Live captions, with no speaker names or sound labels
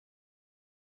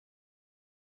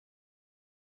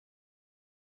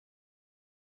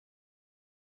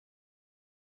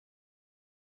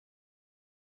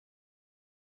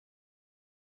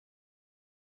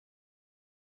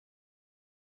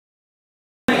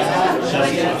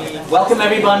Welcome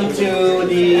everyone to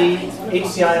the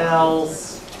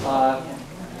HCIL's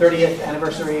 30th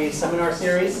anniversary seminar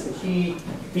series. The key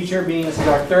feature being this is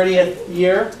our 30th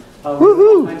year. We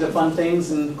do all kinds of fun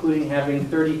things, including having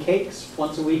 30 cakes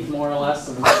once a week, more or less,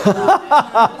 and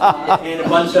a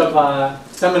bunch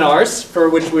of seminars for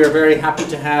which we are very happy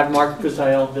to have Mark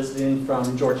Guzdial visiting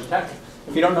from Georgia Tech.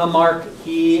 If you don't know Mark,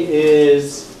 he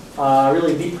is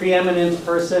really the preeminent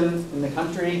person in the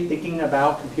country thinking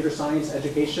about computer science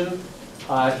education.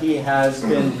 He has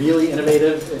been really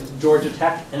innovative at Georgia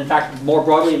Tech, and in fact, more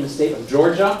broadly in the state of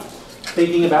Georgia,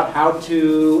 thinking about how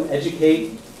to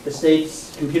educate the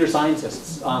state's computer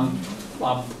scientists,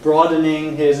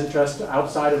 broadening his interest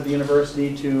outside of the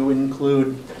university to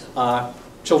include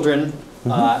children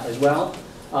as well.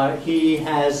 He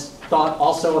has thought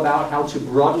also about how to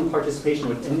broaden participation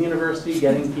within the university,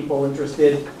 getting people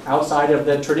interested outside of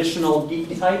the traditional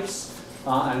geeky types.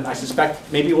 And I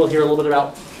suspect maybe we'll hear a little bit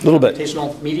about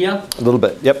computational media. A little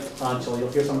bit, yep. So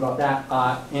you'll hear some about that.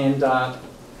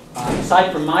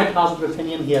 Aside from my positive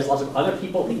opinion, he has lots of other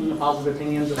people thinking of positive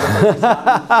opinions. He's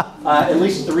gotten, at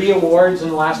least 3 awards in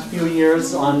the last few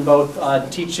years on both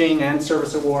teaching and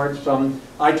service awards from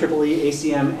IEEE,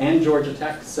 ACM, and Georgia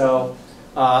Tech. So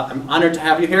I'm honored to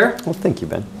have you here. Well, thank you,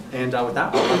 Ben. And with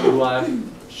that, I'll let you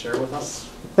share with us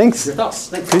your thoughts.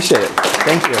 Thanks. Appreciate it.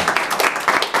 Thank you.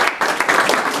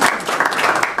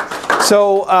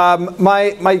 So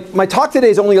my talk today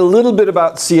is only a little bit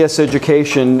about CS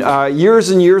education. Years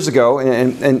and years ago,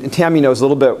 and Tammy knows a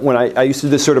little bit when I used to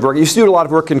do this sort of work, I used to do a lot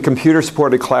of work in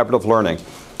computer-supported collaborative learning.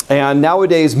 And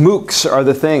nowadays, MOOCs are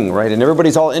the thing, right? And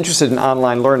everybody's all interested in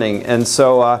online learning. And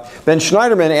so Ben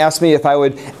Schneiderman asked me if I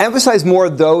would emphasize more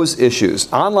of those issues,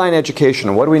 online education,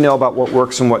 and what do we know about what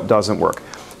works and what doesn't work.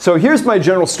 So here's my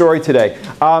general story today.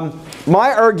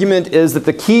 My argument is that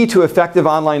the key to effective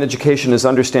online education is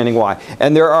understanding why.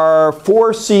 And there are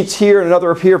 4 seats here and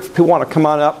another up here if people want to come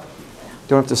on up.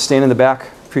 Don't have to stand in the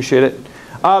back. Appreciate it.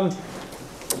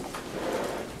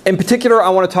 In particular, I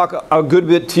want to talk a good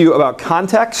bit to you about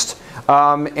context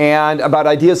and about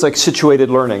ideas like situated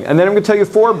learning. And then I'm going to tell you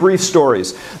 4 brief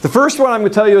stories. The first one I'm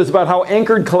going to tell you is about how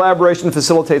anchored collaboration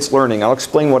facilitates learning. I'll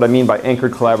explain what I mean by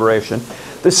anchored collaboration.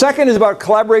 The second is about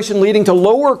collaboration leading to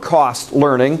lower cost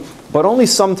learning, but only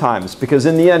sometimes, because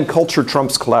in the end, culture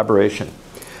trumps collaboration.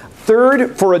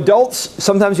 Third, for adults,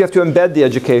 sometimes you have to embed the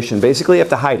education. Basically, you have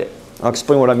to hide it. I'll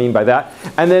explain what I mean by that.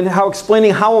 And then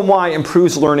explaining how and why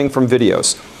improves learning from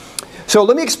videos. So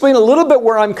let me explain a little bit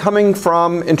where I'm coming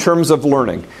from in terms of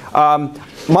learning.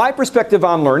 My perspective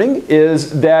on learning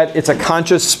is that it's a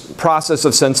conscious process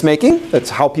of sense-making. That's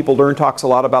how people learn, talks a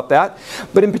lot about that.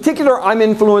 But in particular, I'm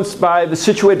influenced by the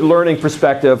situated learning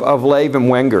perspective of Lev and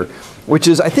Wenger, which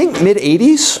is, I think,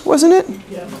 mid-80s, wasn't it?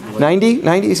 Yeah.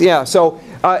 90s? Yeah. So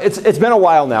it's been a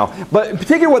while now. But in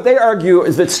particular, what they argue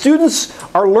is that students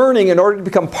are learning in order to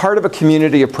become part of a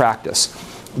community of practice.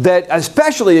 That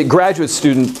especially graduate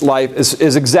student life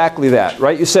is exactly that,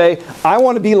 right? You say, I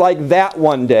want to be like that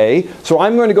one day, so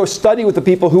I'm going to go study with the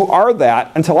people who are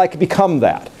that until I can become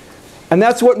that. And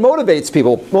that's what motivates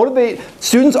people.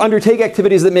 Students undertake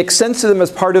activities that make sense to them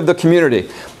as part of the community.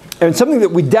 And something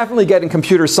that we definitely get in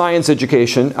computer science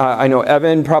education, I know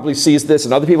Evan probably sees this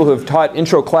and other people who have taught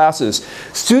intro classes,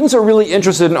 students are really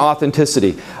interested in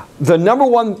authenticity. The number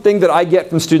one thing that I get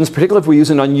from students, particularly if we use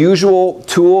an unusual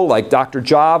tool like Dr.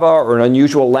 Java or an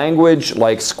unusual language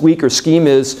like Squeak or Scheme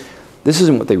is, this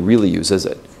isn't what they really use, is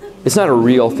it? It's not a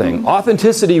real thing.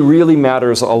 Authenticity really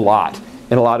matters a lot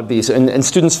in a lot of these. And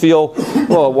students feel,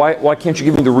 well, why can't you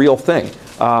give me the real thing?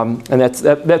 And that's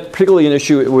particularly an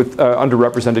issue with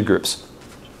underrepresented groups.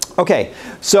 Okay,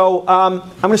 so I'm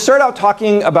going to start out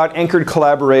talking about anchored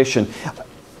collaboration.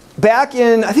 Back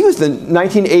in, I think it was the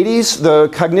 1980s, the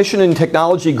Cognition and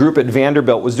Technology group at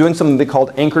Vanderbilt was doing something they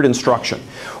called anchored instruction,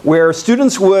 where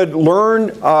students would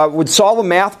learn, would solve a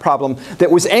math problem that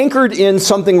was anchored in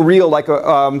something real, like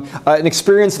an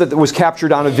experience that was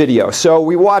captured on a video. So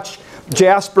we watched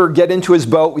Jasper get into his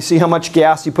boat. We see how much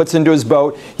gas he puts into his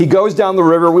boat. He goes down the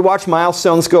river. We watch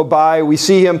milestones go by. We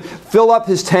see him fill up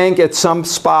his tank at some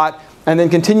spot and then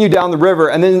continue down the river.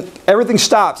 And then everything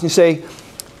stops. And you say,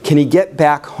 can he get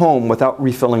back home without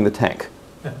refilling the tank?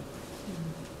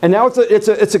 And now it's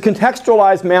a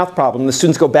contextualized math problem. The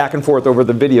students go back and forth over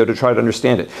the video to try to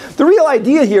understand it. The real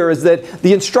idea here is that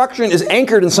the instruction is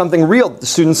anchored in something real that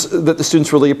the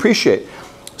students really appreciate.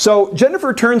 So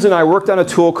Jennifer Turns and I worked on a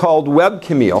tool called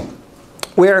WebCamille,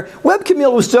 where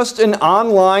WebCamille was just an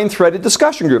online threaded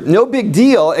discussion group. No big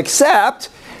deal, except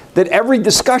that every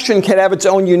discussion can have its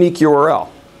own unique URL.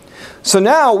 So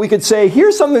now we could say,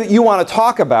 here's something that you want to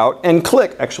talk about, and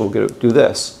click. Actually, we'll do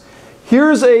this.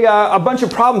 here's a bunch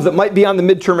of problems that might be on the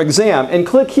midterm exam, and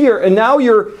click here, and now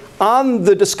you're on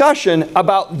the discussion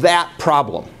about that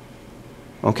problem.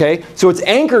 Okay? So it's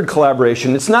anchored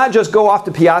collaboration. It's not just go off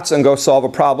to Piazza and go solve a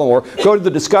problem or go to the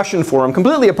discussion forum,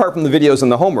 completely apart from the videos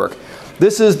and the homework.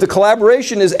 This is, the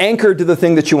collaboration is anchored to the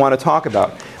thing that you want to talk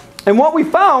about. And what we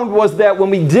found was that when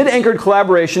we did anchored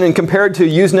collaboration and compared to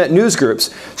Usenet news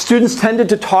groups, students tended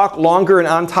to talk longer and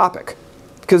on topic,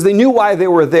 because they knew why they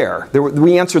were there.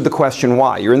 We answered the question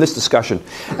why. You're in this discussion.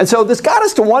 And so this got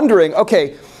us to wondering,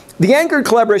 okay, the anchored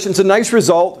collaboration is a nice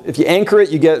result. If you anchor it,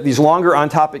 you get these longer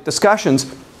on-topic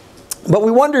discussions. But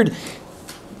we wondered,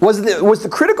 was the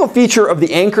critical feature of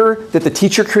the anchor that the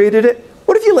teacher created it?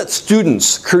 What if you let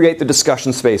students create the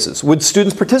discussion spaces? Would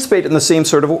students participate in the same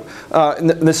sort of,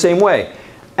 in the same way?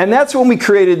 And that's when we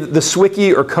created the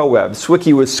Swiki or CoWeb.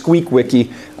 Swiki was Squeak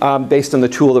Wiki, based on the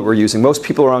tool that we're using. Most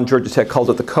people around Georgia Tech called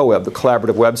it the CoWeb, the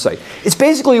collaborative website. It's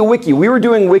basically a wiki. We were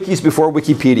doing wikis before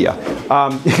Wikipedia.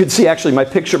 You can see actually my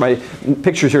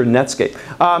picture's here in Netscape.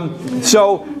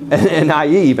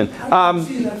 And IE even.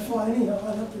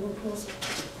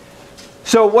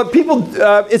 So what people,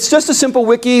 it's just a simple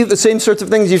wiki, the same sorts of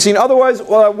things you've seen. Otherwise,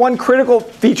 one critical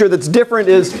feature that's different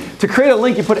is to create a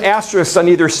link, you put asterisks on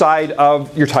either side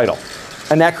of your title.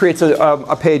 And that creates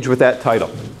a page with that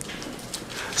title.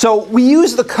 So we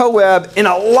use the CoWeb in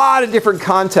a lot of different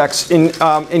contexts in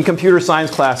computer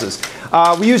science classes.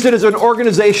 We used it as an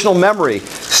organizational memory.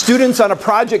 Students on a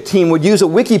project team would use a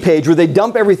wiki page where they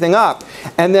dump everything up.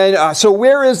 And then, so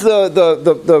where is the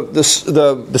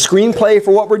screenplay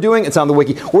for what we're doing? It's on the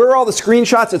wiki. Where are all the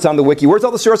screenshots? It's on the wiki. Where's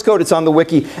all the source code? It's on the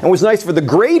wiki. And it was nice for the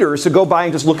graders to go by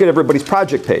and just look at everybody's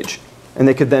project page. And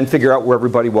they could then figure out where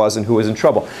everybody was and who was in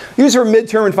trouble. Use for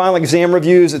midterm and final exam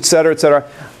reviews, et cetera, et cetera.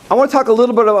 I want to talk a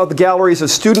little bit about the galleries of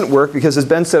student work, because as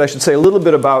Ben said, I should say a little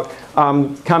bit about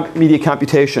media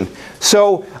computation.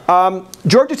 So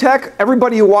Georgia Tech,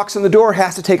 everybody who walks in the door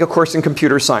has to take a course in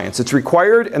computer science. It's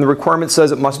required, and the requirement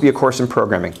says it must be a course in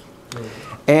programming.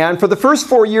 And for the first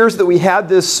 4 years that we had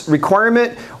this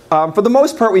requirement, for the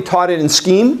most part we taught it in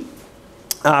Scheme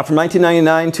from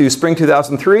 1999 to spring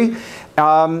 2003.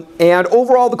 And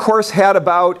overall the course had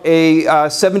about a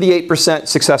 78%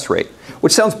 success rate,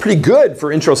 which sounds pretty good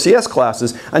for intro CS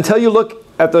classes until you look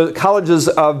at the colleges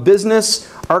of business,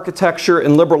 architecture,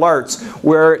 and liberal arts,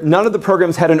 where none of the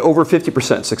programs had an over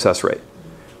 50% success rate.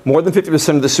 More than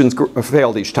 50% of the students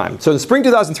failed each time. So in spring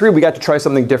 2003, we got to try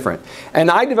something different.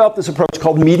 And I developed this approach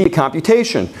called media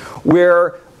computation,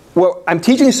 where what I'm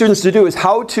teaching students to do is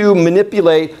how to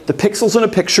manipulate the pixels in a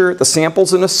picture, the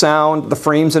samples in a sound, the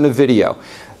frames in a video.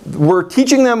 We're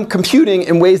teaching them computing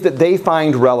in ways that they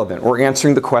find relevant. We're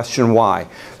answering the question why.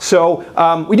 So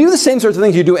we do the same sorts of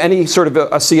things you do any sort of a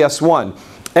CS1.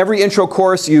 Every intro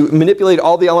course, you manipulate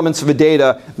all the elements of a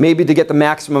data, maybe to get the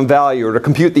maximum value or to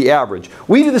compute the average.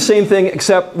 We do the same thing,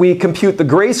 except we compute the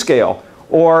grayscale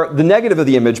or the negative of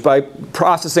the image by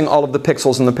processing all of the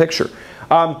pixels in the picture.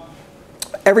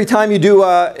 Every time you do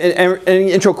an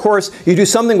intro course, you do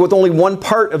something with only one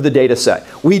part of the data set.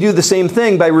 We do the same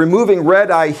thing by removing red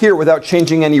eye here without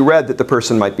changing any red that the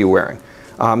person might be wearing.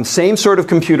 Same sort of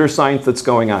computer science that's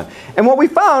going on. And what we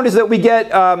found is that we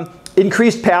get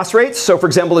increased pass rates. So for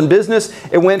example, in business,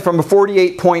 it went from a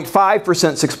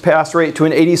 48.5% pass rate to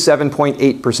an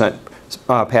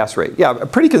 87.8% pass rate. Yeah,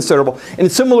 pretty considerable.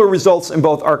 And similar results in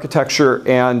both architecture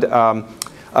and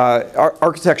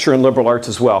liberal arts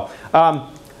as well.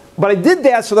 But I did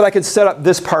that so that I could set up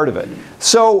this part of it.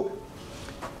 So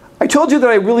I told you that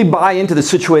I really buy into the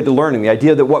situated learning, the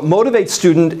idea that what motivates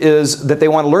students is that they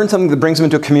want to learn something that brings them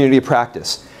into a community of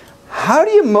practice. How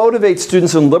do you motivate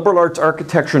students in liberal arts,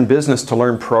 architecture, and business to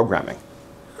learn programming?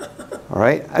 All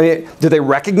right? I mean, do they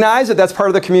recognize that that's part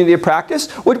of the community of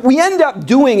practice? What we end up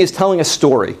doing is telling a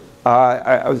story.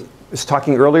 I was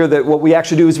talking earlier that what we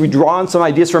actually do is we draw on some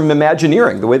ideas from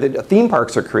Imagineering, the way that theme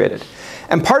parks are created.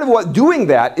 And part of what doing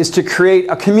that is to create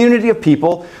a community of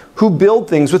people who build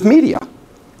things with media.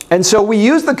 And so we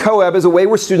use the CoWeb as a way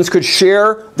where students could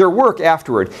share their work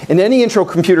afterward. In any intro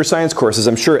computer science courses,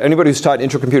 I'm sure anybody who's taught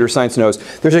intro computer science knows,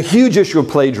 there's a huge issue of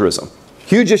plagiarism.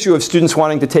 Huge issue of students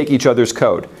wanting to take each other's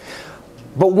code.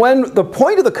 But when the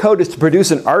point of the code is to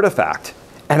produce an artifact,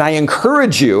 and I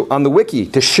encourage you on the wiki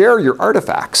to share your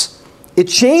artifacts, it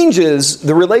changes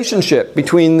the relationship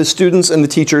between the students and the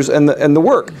teachers and the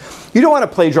work. You don't want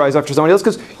to plagiarize after somebody else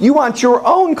because you want your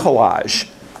own collage.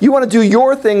 You want to do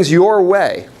your things your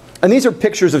way. And these are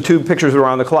pictures of two pictures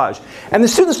around the collage. And the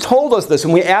students told us this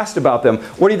when we asked about them.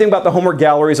 What do you think about the homework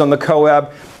galleries on the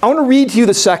CoWeb? I want to read to you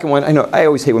the second one. I know I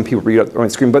always hate when people read up on the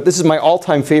screen, but this is my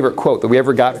all-time favorite quote that we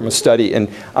ever got from a study in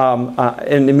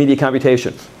media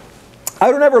computation. I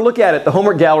don't ever look at it, the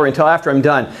homework gallery, until after I'm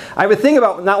done. I have a thing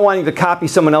about not wanting to copy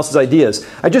someone else's ideas.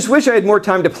 I just wish I had more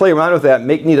time to play around with that and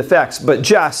make neat effects. But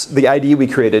Jess, the IDE we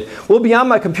created, will be on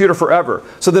my computer forever.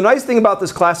 So the nice thing about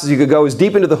this class is you could go as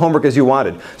deep into the homework as you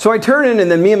wanted. So I turn in,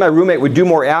 and then me and my roommate would do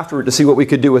more afterward to see what we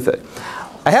could do with it.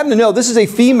 I happen to know this is a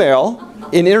female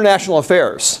in international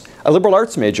affairs, a liberal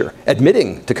arts major,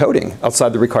 admitting to coding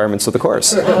outside the requirements of the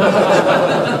course.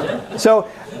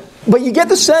 But you get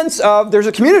the sense of there's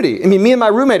a community. I mean, me and my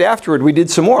roommate afterward, we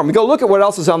did some more. And we go look at what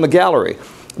else is on the gallery.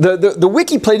 The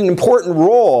wiki played an important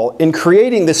role in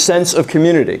creating this sense of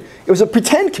community. It was a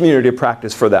pretend community of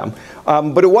practice for them.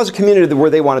 But it was a community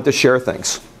where they wanted to share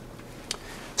things.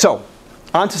 So,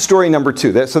 on to story number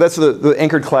 2. So that's the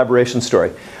anchored collaboration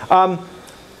story.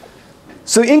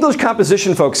 So the English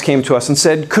composition folks came to us and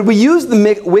said, could we use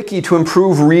the wiki to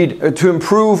improve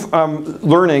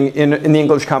learning in the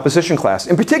English composition class?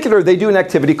 In particular, they do an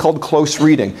activity called close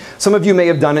reading. Some of you may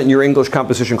have done it in your English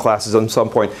composition classes at some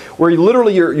point, where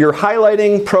you're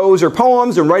highlighting prose or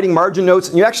poems and writing margin notes,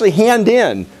 and you actually hand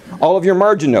in all of your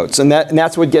margin notes, and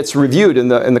that's what gets reviewed in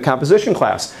the composition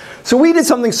class. So we did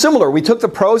something similar. We took the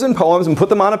prose and poems and put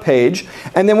them on a page,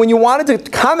 and then when you wanted to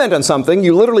comment on something,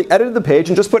 you literally edited the page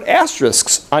and just put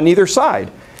asterisks on either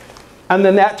side. And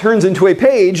then that turns into a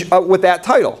page with that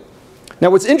title. Now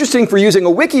what's interesting for using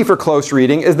a wiki for close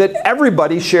reading is that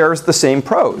everybody shares the same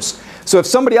prose. So if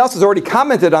somebody else has already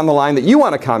commented on the line that you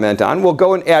want to comment on, we'll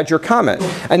go and add your comment.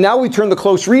 And now we turn the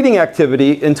close reading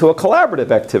activity into a collaborative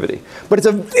activity. But it's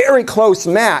a very close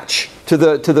match to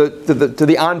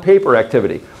the on-paper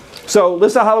activity. So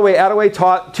Lisa Holloway-Attaway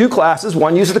taught 2 classes.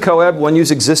 One used the CoEb, one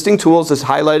used existing tools as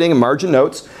highlighting and margin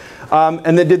notes.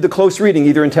 And they did the close reading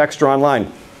either in text or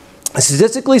online.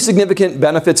 Statistically significant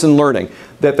benefits in learning,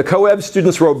 that the CoEb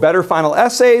students wrote better final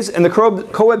essays, and the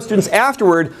CoEb students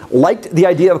afterward liked the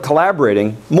idea of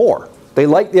collaborating more. They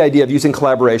liked the idea of using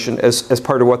collaboration as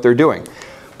part of what they're doing.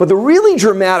 But the really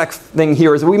dramatic thing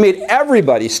here is that we made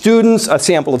everybody, students, a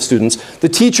sample of students, the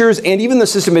teachers, and even the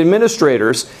system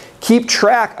administrators, keep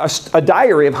track, a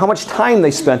diary of how much time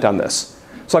they spent on this.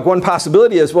 So like one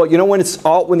possibility is, well, you know, when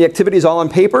the activity is all on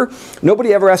paper,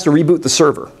 nobody ever has to reboot the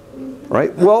server.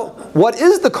 Right? Well, what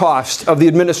is the cost of the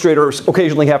administrators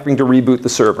occasionally having to reboot the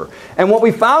server? And what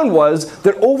we found was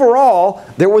that overall,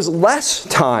 there was less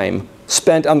time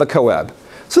spent on the CoEb.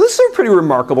 So this is a pretty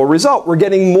remarkable result. We're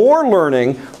getting more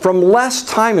learning from less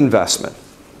time investment.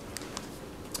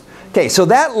 Okay, so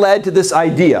that led to this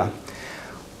idea.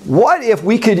 What if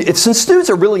we could, since students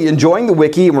are really enjoying the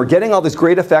wiki and we're getting all these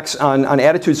great effects on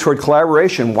attitudes toward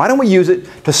collaboration, why don't we use it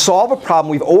to solve a problem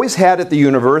we've always had at the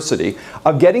university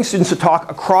of getting students to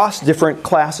talk across different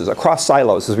classes, across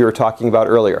silos, as we were talking about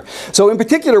earlier. So in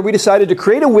particular, we decided to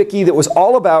create a wiki that was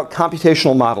all about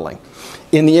computational modeling.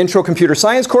 In the intro computer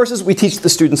science courses, we teach the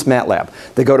students MATLAB.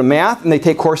 They go to math and they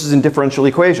take courses in differential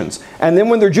equations. And then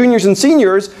when they're juniors and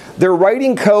seniors, they're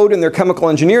writing code in their chemical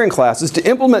engineering classes to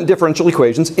implement differential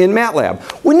equations in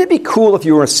MATLAB. Wouldn't it be cool if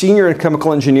you were a senior in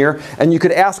chemical engineer and you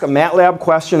could ask a MATLAB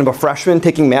question of a freshman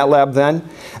taking MATLAB then?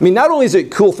 I mean, not only is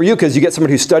it cool for you because you get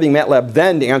somebody who's studying MATLAB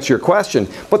then to answer your question,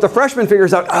 but the freshman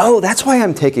figures out, oh, that's why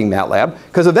I'm taking MATLAB,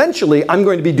 because eventually I'm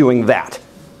going to be doing that.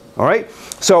 All right?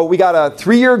 So we got a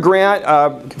 3-year grant,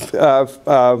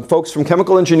 folks from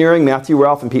chemical engineering, Matthew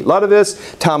Ralph and Pete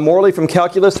Ludovis, Tom Morley from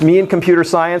calculus, me in computer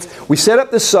science. We set up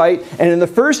this site, and in the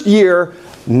first year,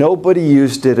 nobody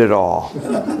used it at all.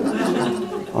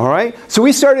 All right? So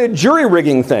we started jury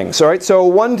rigging things. All right? So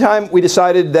one time we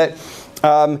decided that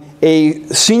a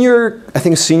senior,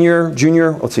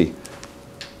 junior, let's see.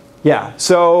 Yeah,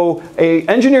 so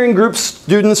engineering group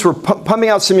students were pumping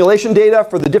out simulation data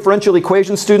for the differential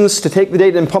equation students to take the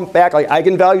data and pump back like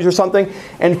eigenvalues or something,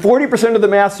 and 40% of the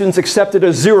math students accepted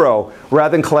a 0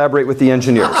 rather than collaborate with the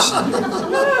engineers.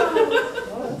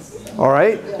 All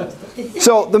right?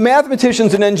 So the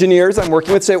mathematicians and engineers I'm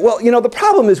working with say, well, you know, the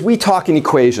problem is we talk in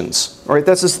equations. All right?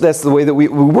 That's the way that we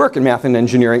work in math and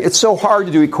engineering. It's so hard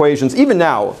to do equations. Even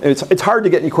now, it's hard to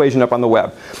get an equation up on the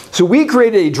web. So we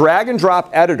created a drag and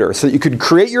drop editor so that you could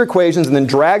create your equations and then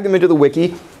drag them into the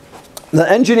wiki. The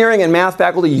engineering and math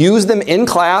faculty used them in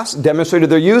class, demonstrated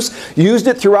their use, used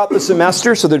it throughout the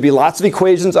semester so there'd be lots of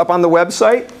equations up on the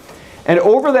website. And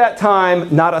over that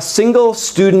time, not a single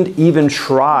student even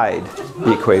tried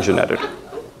the equation editor.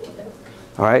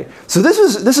 All right? So we're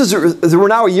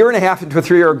now 1.5 years into a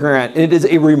 3-year grant, and it is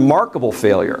a remarkable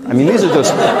failure. I mean, these are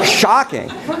just shocking.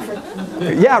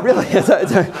 Yeah, really,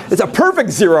 it's a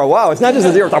perfect 0. Wow, it's not just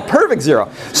a 0, it's a perfect 0.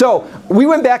 So we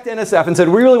went back to NSF and said,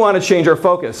 we really want to change our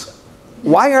focus.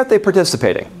 Why aren't they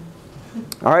participating?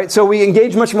 All right, so we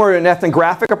engaged much more in an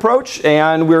ethnographic approach,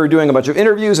 and we were doing a bunch of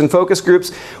interviews and focus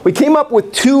groups. We came up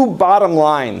with 2 bottom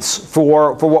lines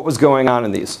for what was going on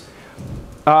in these.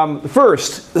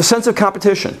 First, the sense of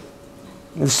competition.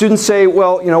 The students say,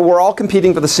 well, we're all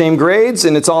competing for the same grades,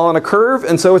 and it's all on a curve,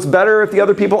 and so it's better if the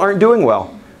other people aren't doing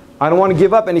well. I don't want to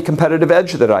give up any competitive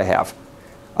edge that I have.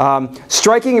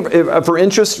 Striking for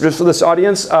interest, just for this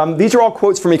audience, these are all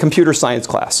quotes from a computer science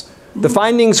class. The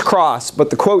findings cross,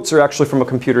 but the quotes are actually from a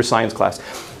computer science class.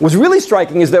 What's really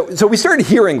striking is that, so we started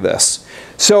hearing this.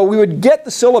 So we would get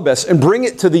the syllabus and bring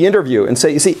it to the interview and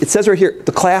say, you see, it says right here,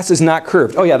 the class is not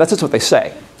curved. Oh yeah, that's just what they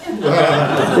say.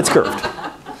 It's curved.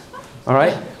 All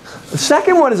right? The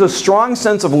second one is a strong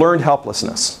sense of learned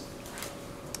helplessness.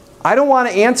 I don't want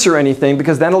to answer anything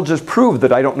because then it'll just prove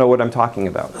that I don't know what I'm talking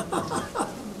about.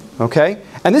 Okay?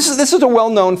 And this is a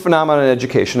well-known phenomenon in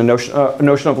education, a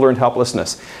notion of learned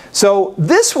helplessness. So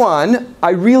this one,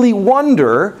 I really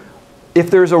wonder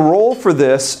if there's a role for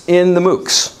this in the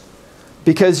MOOCs.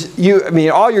 Because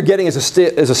all you're getting is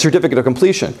a certificate of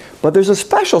completion. But there's a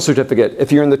special certificate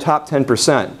if you're in the top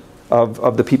 10%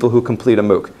 of the people who complete a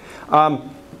MOOC.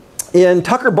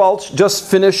 Tucker Balch just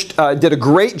finished, did a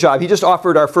great job. He just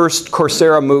offered our first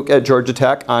Coursera MOOC at Georgia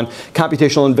Tech on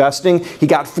computational investing. He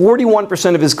got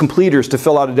 41% of his completers to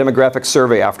fill out a demographic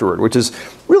survey afterward, which is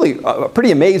really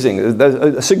pretty amazing,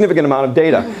 a significant amount of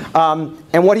data.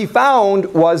 And what he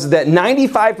found was that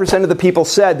 95% of the people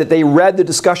said that they read the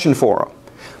discussion forum,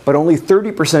 but only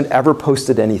 30% ever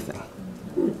posted anything.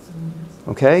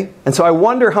 Okay? And so I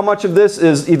wonder how much of this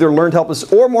is either learned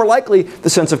helplessness or, more likely, the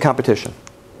sense of competition.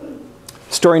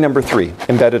 Story number 3,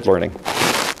 embedded learning.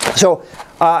 So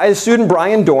I had a student,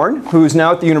 Brian Dorn, who's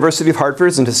now at the University of Hartford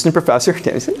as an assistant professor.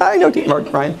 I know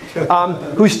Brian.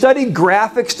 Who studied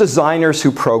graphics designers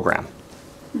who program.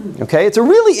 Okay, it's a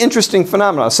really interesting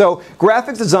phenomenon. So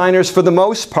graphics designers, for the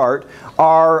most part,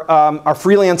 are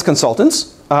freelance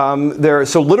consultants.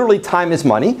 So literally time is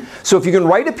money. So if you can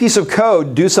write a piece of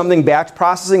code, do something batch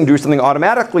processing, do something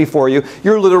automatically for you,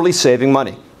 you're literally saving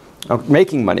money.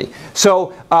 Making money.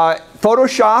 So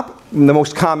Photoshop, the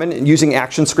most common, using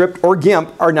ActionScript, or GIMP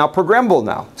are now programmable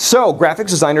now. So graphics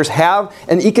designers have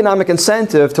an economic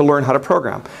incentive to learn how to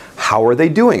program. How are they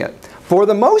doing it? For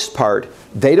the most part,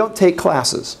 they don't take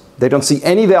classes. They don't see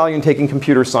any value in taking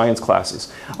computer science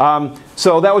classes.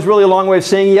 So that was really a long way of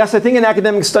saying, yes, I think an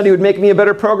academic study would make me a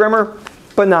better programmer,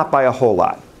 but not by a whole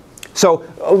lot. So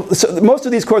most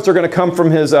of these quotes are going to come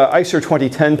from his ICER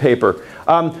 2010 paper.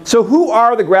 So who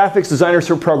are the graphics designers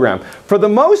who program? For the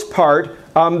most part,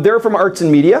 they're from arts and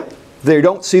media. They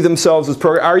don't see themselves as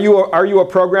programmers. Are you a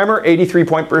programmer?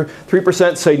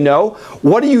 83.3% say no.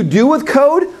 What do you do with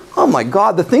code? Oh my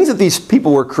God, the things that these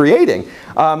people were creating.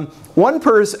 One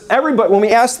person, everybody, when we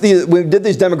did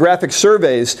these demographic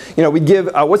surveys, we'd give,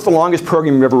 what's the longest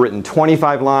program you've ever written?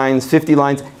 25 lines, 50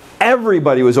 lines?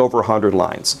 Everybody was over 100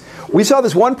 lines. We saw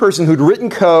this one person who'd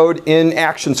written code in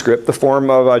ActionScript, the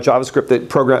form of JavaScript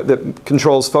that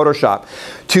controls Photoshop,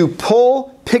 to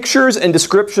pull pictures and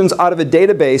descriptions out of a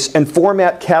database and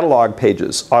format catalog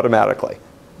pages automatically.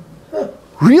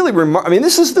 Really remarkable.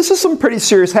 This is some pretty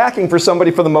serious hacking for somebody,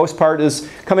 for the most part, is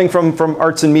coming from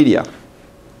arts and media.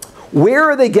 Where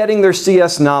are they getting their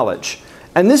CS knowledge?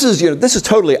 And this is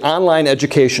totally online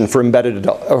education for embedded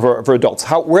for adults.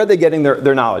 Where are they getting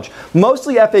their knowledge?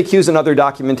 Mostly FAQs and other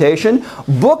documentation.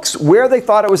 Books where they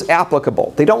thought it was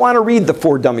applicable. They don't want to read the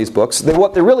 4 Dummies books.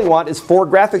 What they really want is 4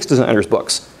 graphics designers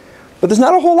books. But there's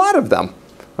not a whole lot of them.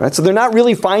 Right? So they're not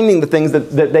really finding the things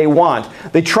that they want.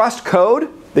 They trust code.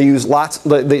 They use lots.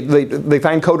 They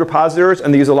find code repositories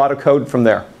and they use a lot of code from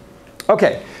there.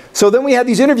 Okay. So then we had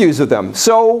these interviews with them.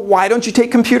 So why don't you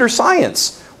take computer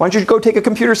science? Why don't you go take a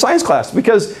computer science class?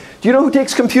 Because do you know who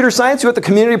takes computer science? What the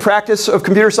community practice of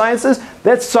computer science is?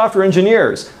 That's software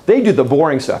engineers. They do the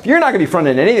boring stuff. You're not going to be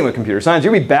front-end anything with computer science.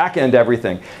 You're going to be back-end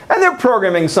everything. And they're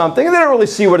programming something, and they don't really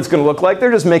see what it's going to look like. They're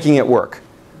just making it work.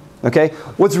 Okay?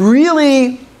 What's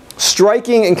really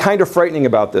striking and kind of frightening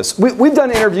about this, we've done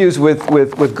interviews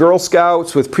with Girl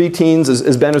Scouts, with preteens,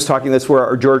 as Ben was talking, that's where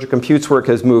our Georgia Computes work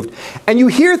has moved. And you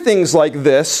hear things like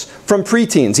this from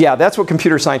preteens. Yeah, that's what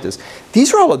computer science is.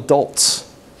 These are all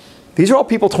adults. These are all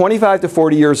people 25 to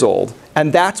 40 years old,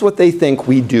 and that's what they think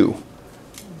we do.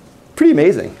 Pretty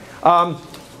amazing.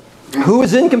 Who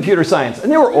was in computer science?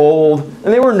 And they were old,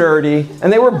 and they were nerdy,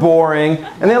 and they were boring,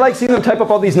 and they like seeing them type up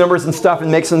all these numbers and stuff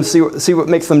and makes them see what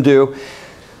makes them do.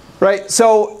 Right?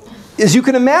 So, as you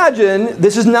can imagine,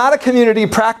 this is not a community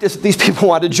practice that these people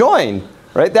want to join.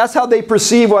 Right? That's how they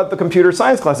perceive what the computer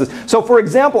science class is. So, for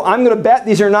example, I'm going to bet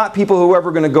these are not people who are ever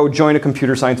going to go join a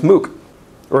computer science MOOC.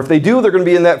 Or if they do, they're going to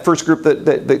be in that first group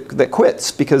that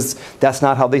quits, because that's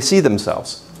not how they see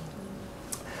themselves.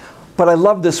 But I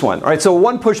love this one. All right, so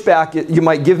one pushback you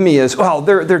might give me is, well,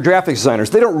 they're graphics designers.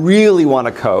 They don't really want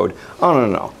to code. Oh,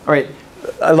 no. All right,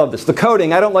 I love this. The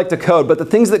coding, I don't like to code, but the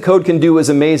things that code can do is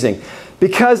amazing.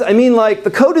 Because, I mean, like,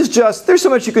 the code is just, there's so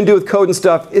much you can do with code and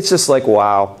stuff. It's just like,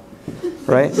 wow.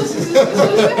 Right?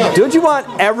 Don't you want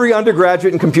every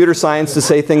undergraduate in computer science to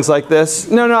say things like this?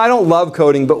 No, I don't love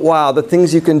coding, but wow, the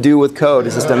things you can do with code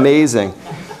is just amazing.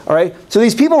 All right? So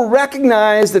these people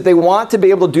recognize that they want to be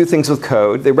able to do things with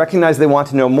code. They recognize they want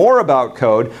to know more about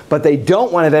code, but they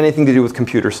don't want to have anything to do with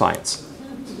computer science.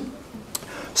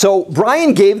 So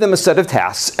Brian gave them a set of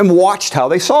tasks and watched how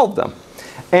they solved them.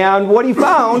 And what he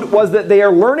found was that they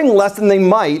are learning less than they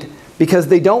might because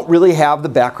they don't really have the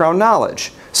background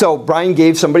knowledge. So Brian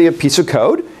gave somebody a piece of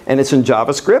code, and it's in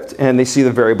JavaScript, and they see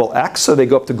the variable x, so they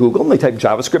go up to Google and they type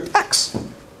JavaScript x.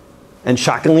 And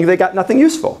shockingly, they got nothing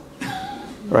useful.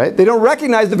 Right? They don't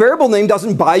recognize the variable name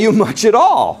doesn't buy you much at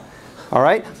all. All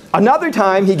right? Another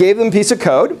time, he gave them a piece of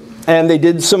code, and they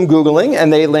did some Googling,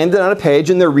 and they landed on a page,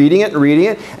 and they're reading it and reading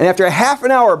it. And after a half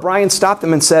an hour, Brian stopped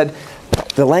them and said,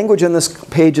 the language on this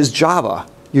page is Java.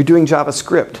 You're doing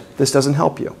JavaScript. This doesn't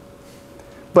help you.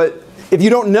 But if you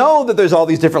don't know that there's all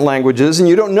these different languages, and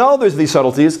you don't know there's these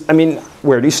subtleties, I mean,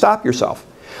 where do you stop yourself?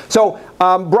 So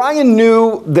Brian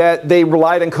knew that they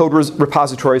relied on code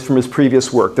repositories from his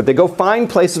previous work, that they go find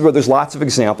places where there's lots of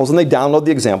examples, and they download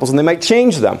the examples, and they might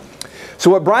change them. So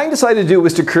what Brian decided to do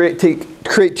was to create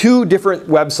two different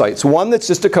websites. One that's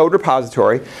just a code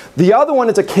repository. The other one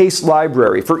is a case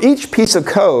library. For each piece of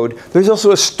code, there's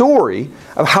also a story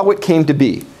of how it came to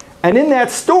be. And in that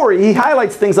story, he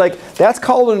highlights things like, that's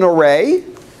called an array,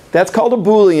 that's called a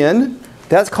Boolean,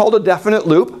 that's called a definite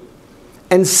loop.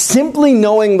 And simply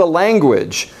knowing the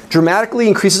language dramatically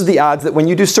increases the odds that when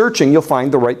you do searching, you'll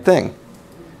find the right thing.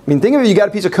 I mean, think of it, you got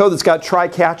a piece of code that's got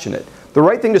try-catch in it. The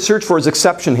right thing to search for is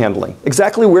exception handling.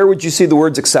 Exactly where would you see the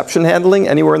words exception handling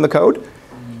anywhere in the code?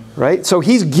 Right? So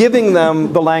he's giving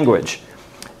them the language.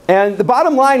 And the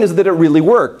bottom line is that it really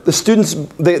worked. The students,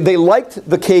 they liked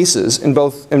the cases in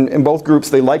both groups.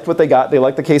 They liked what they got. They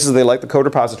liked the cases. They liked the code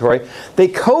repository. They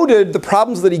coded the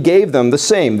problems that he gave them the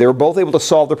same. They were both able to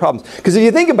solve their problems. Because if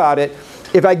you think about it,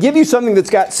 if I give you something that's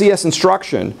got CS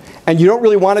instruction, and you don't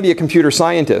really want to be a computer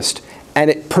scientist, and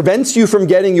it prevents you from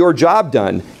getting your job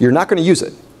done, you're not going to use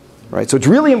it. Right? So it's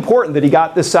really important that he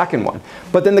got this second one.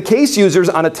 But then the case users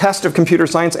on a test of computer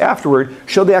science afterward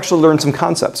showed they actually learned some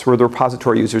concepts where the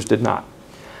repository users did not.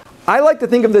 I like to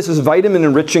think of this as vitamin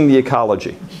enriching the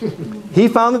ecology. He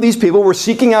found that these people were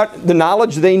seeking out the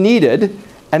knowledge they needed,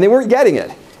 and they weren't getting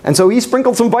it. And so he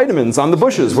sprinkled some vitamins on the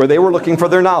bushes where they were looking for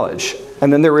their knowledge.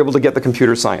 And then they were able to get the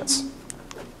computer science.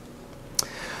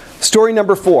 Story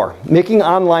number 4, making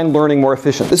online learning more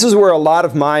efficient. This is where a lot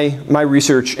of my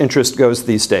research interest goes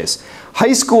these days.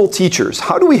 High school teachers.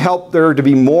 How do we help there to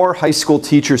be more high school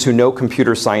teachers who know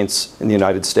computer science in the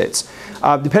United States?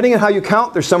 Depending on how you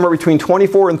count, there's somewhere between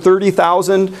 24 and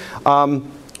 30,000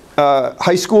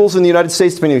 high schools in the United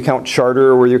States, depending if you count charter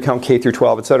or whether you count K through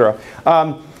 12, et cetera.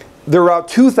 There are about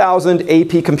 2,000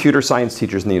 AP computer science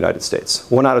teachers in the United States,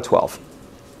 1 out of 12.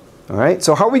 All right,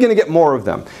 so how are we going to get more of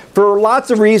them? For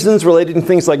lots of reasons related to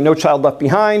things like No Child Left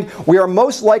Behind, we are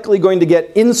most likely going to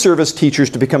get in-service teachers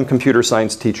to become computer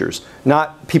science teachers,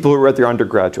 not people who are at their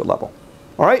undergraduate level.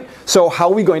 All right, so how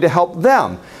are we going to help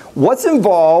them? What's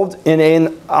involved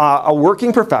in a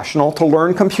working professional to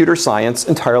learn computer science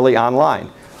entirely online?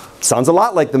 Sounds a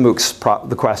lot like the MOOCs,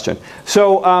 the question.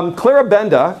 So Clara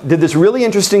Benda did this really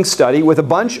interesting study with a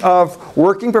bunch of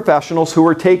working professionals who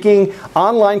were taking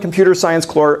online computer science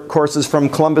courses from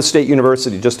Columbus State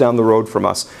University, just down the road from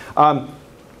us. And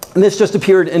this just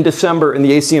appeared in December in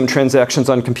the ACM Transactions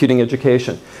on Computing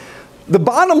Education. The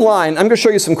bottom line, I'm going to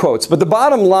show you some quotes, but the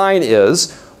bottom line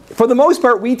is, for the most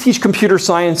part, we teach computer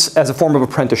science as a form of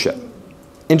apprenticeship.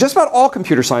 In just about all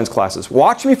computer science classes,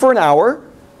 watch me for an hour.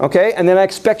 Okay, and then I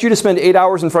expect you to spend 8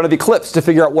 hours in front of Eclipse to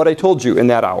figure out what I told you in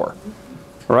that hour.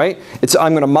 All right?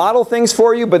 I'm going to model things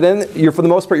for you, but then for the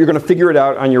most part, you're going to figure it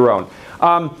out on your own.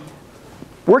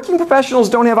 Working professionals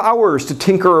don't have hours to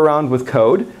tinker around with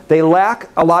code. They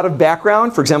lack a lot of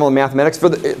background, for example, in mathematics. For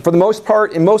the most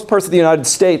part, in most parts of the United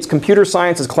States, computer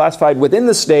science is classified within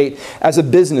the state as a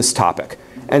business topic.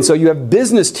 And so you have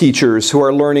business teachers who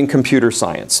are learning computer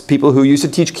science, people who used to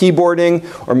teach keyboarding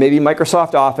or maybe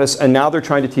Microsoft Office, and now they're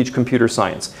trying to teach computer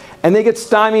science. And they get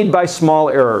stymied by small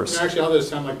errors. Actually, all those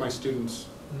sound like my students.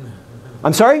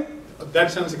 I'm sorry? That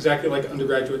sounds exactly like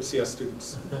undergraduate CS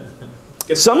students.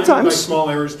 Get sometimes by small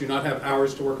errors, do not have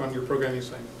hours to work on your programming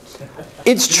assignment.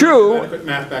 It's true. Adequate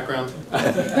math background.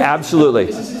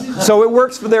 Absolutely. So it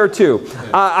works for there too.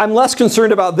 I'm less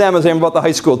concerned about them as I am about the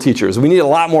high school teachers. We need a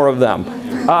lot more of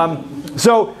them.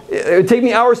 So it would take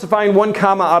me hours to find one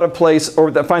comma out of place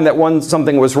or to find that one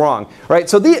something was wrong, right?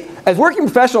 So as working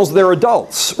professionals, they're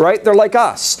adults, right? They're like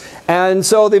us. And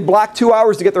so they block 2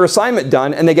 hours to get their assignment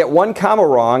done, and they get one comma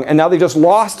wrong, and now they just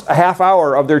lost a half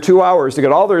hour of their 2 hours to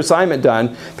get all their assignment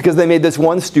done because they made this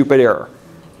one stupid error.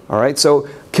 All right, so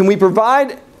can we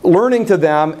provide learning to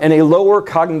them in a lower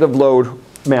cognitive load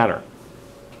manner?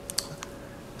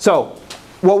 So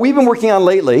what we've been working on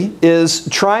lately is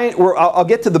I'll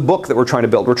get to the book that we're trying to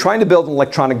build. We're trying to build an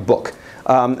electronic book.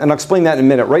 And I'll explain that in a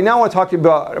minute. Right now I want to talk to you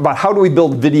about how do we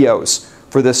build videos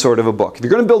for this sort of a book. If you're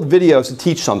going to build videos to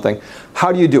teach something,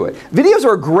 how do you do it? Videos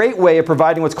are a great way of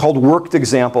providing what's called worked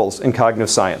examples in cognitive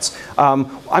science. I'm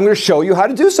going to show you how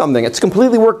to do something. It's a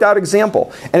completely worked out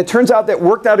example. And it turns out that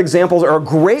worked out examples are a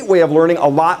great way of learning a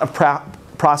lot of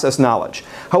process knowledge.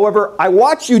 However, I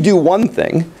watch you do one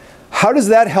thing. How does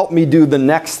that help me do the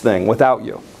next thing without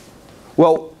you?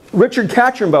 Well, Richard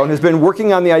Katchenbaum has been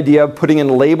working on the idea of putting in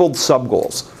labeled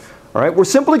subgoals. All right? We're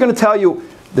simply going to tell you,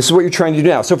 this is what you're trying to do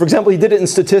now. So for example, he did it in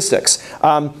statistics.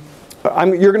 You're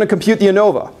going to compute the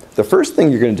ANOVA. The first thing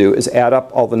you're going to do is add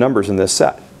up all the numbers in this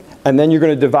set. And then you're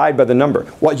going to divide by the number.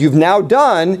 What you've now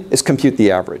done is compute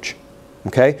the average.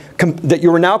 Okay? That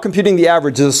you are now computing the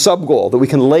average is a subgoal that we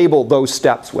can label those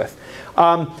steps with.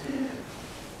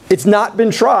 It's not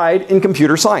been tried in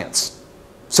computer science.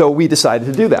 So we decided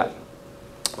to do that.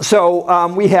 So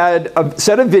we had a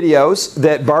set of videos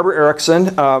that Barbara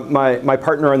Erickson, my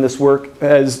partner on this work,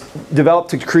 has developed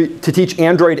to teach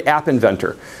Android App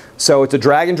Inventor. So it's a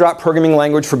drag and drop programming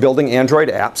language for building Android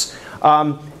apps.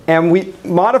 And we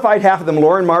modified half of them.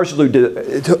 Lauren Marshall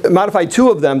modified 2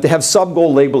 of them to have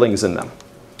subgoal labelings in them.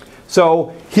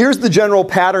 So here's the general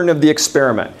pattern of the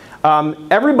experiment.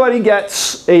 Everybody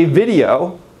gets a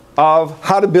video of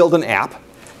how to build an app,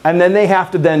 and then they have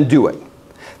to then do it.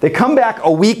 They come back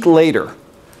a week later.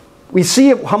 We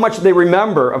see how much they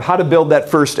remember of how to build that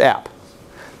first app.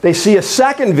 They see a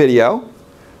second video.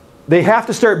 They have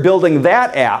to start building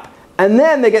that app, and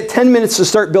then they get 10 minutes to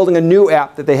start building a new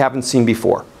app that they haven't seen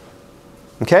before.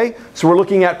 Okay? So we're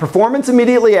looking at performance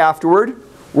immediately afterward.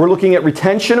 We're looking at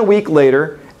retention a week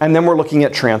later, and then we're looking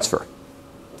at transfer.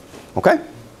 Okay?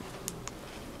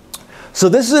 So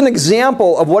this is an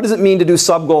example of what does it mean to do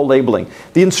subgoal labeling.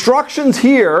 The instructions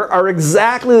here are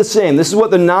exactly the same. This is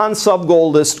what the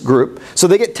non-subgoal list group, so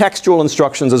they get textual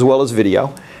instructions as well as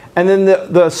video. And then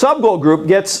the subgoal group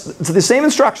gets the same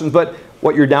instructions, but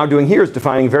what you're now doing here is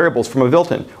defining variables from a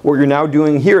built-in. What you're now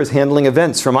doing here is handling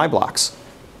events from iBlocks.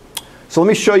 So let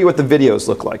me show you what the videos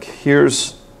look like.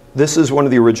 This is one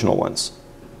of the original ones.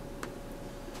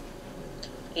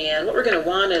 And what we're going to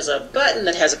want is a button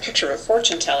that has a picture of a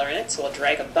fortune teller in it. So we'll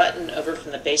drag a button over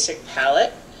from the basic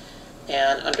palette.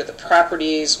 And under the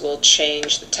properties, we'll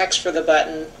change the text for the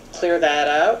button, clear that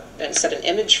out, and set an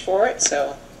image for it.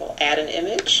 So we'll add an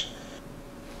image.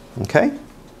 Okay.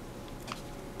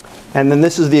 And then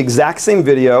this is the exact same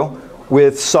video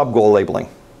with subgoal labeling.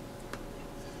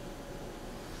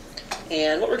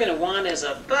 And what we're going to want is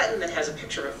a button that has a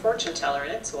picture of a fortune teller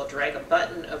in it. So we'll drag a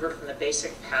button over from the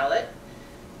basic palette.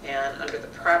 And under the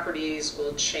properties,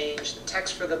 we'll change the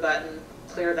text for the button,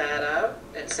 clear that out,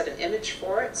 and set an image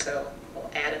for it. So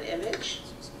we'll add an image.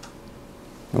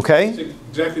 Okay. It's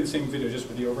exactly the same video, just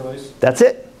with the overlays. That's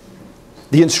it.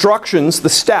 The instructions, the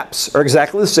steps, are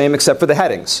exactly the same except for the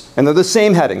headings. And they're the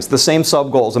same headings, the same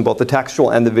subgoals in both the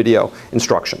textual and the video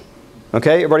instruction.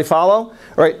 Okay, everybody follow? All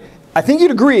right. I think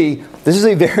you'd agree this is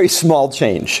a very small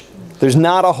change. There's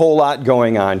not a whole lot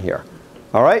going on here.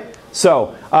 All right?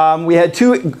 So we had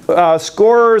 2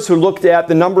 scorers who looked at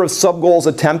the number of subgoals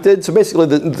attempted. So basically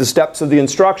the steps of the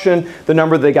instruction, the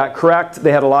number they got correct.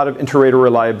 They had a lot of inter-rater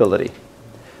reliability.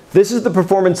 This is the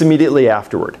performance immediately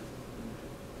afterward.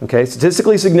 Okay,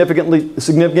 statistically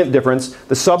significant difference.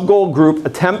 The subgoal group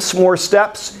attempts more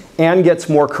steps and gets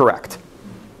more correct.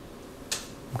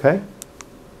 Okay?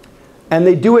 And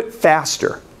they do it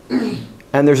faster.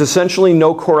 And there's essentially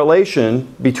no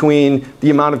correlation between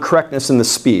the amount of correctness and the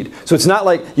speed. So it's not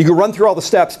like you can run through all the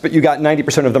steps, but you got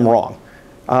 90% of them wrong.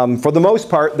 For the most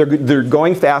part, they're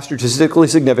going faster statistically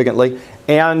significantly,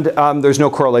 and there's no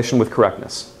correlation with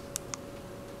correctness.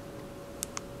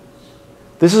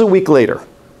 This is a week later.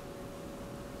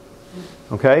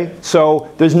 Okay? So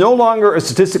there's no longer a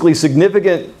statistically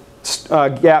significant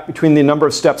gap between the number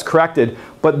of steps corrected,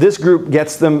 but this group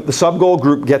gets them, the subgoal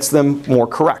group gets them more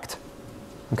correct.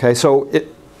 Okay, so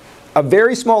a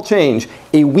very small change,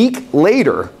 a week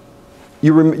later,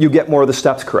 you get more of the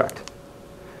steps correct.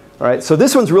 All right, so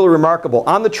this one's really remarkable.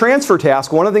 On the transfer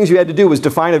task, one of the things you had to do was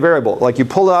define a variable. Like you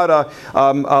pull out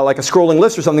like a scrolling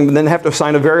list or something, but then have to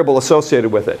assign a variable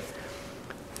associated with it.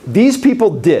 These people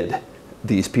did.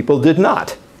 These people did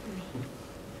not.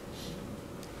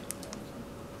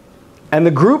 And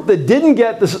the group that didn't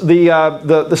get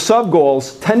the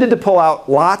sub-goals tended to pull out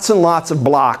lots and lots of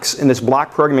blocks in this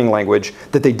block programming language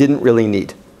that they didn't really need.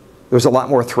 There was a lot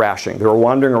more thrashing. They were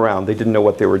wandering around. They didn't know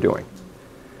what they were doing.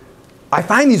 I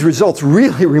find these results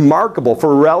really remarkable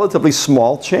for a relatively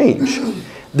small change.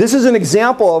 This is an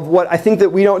example of what I think that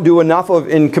we don't do enough of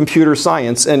in computer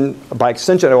science, and by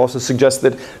extension I also suggest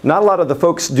that not a lot of the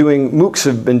folks doing MOOCs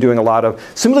have been doing a lot of,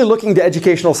 simply looking to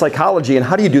educational psychology and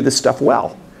how do you do this stuff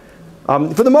well.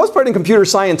 For the most part in computer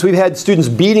science, we've had students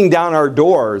beating down our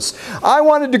doors. I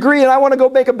want a degree and I want to go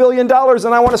make $1 billion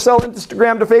and I want to sell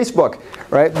Instagram to Facebook.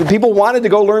 Right? The people wanted to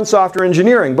go learn software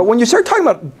engineering. But when you start talking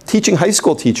about teaching high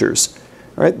school teachers,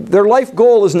 right, their life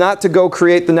goal is not to go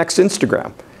create the next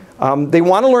Instagram. They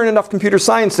want to learn enough computer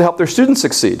science to help their students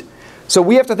succeed. So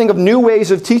we have to think of new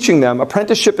ways of teaching them.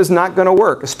 Apprenticeship is not going to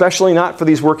work, especially not for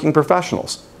these working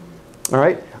professionals. All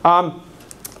right?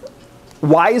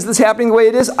 Why is this happening the way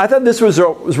it is? I thought this was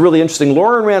really interesting.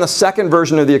 Lauren ran a second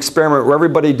version of the experiment where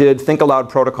everybody did think aloud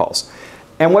protocols.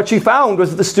 And what she found was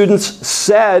that the students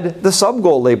said the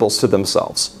sub-goal labels to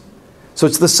themselves. So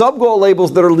it's the sub-goal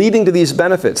labels that are leading to these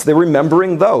benefits. They're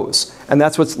remembering those. And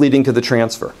that's what's leading to the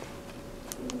transfer.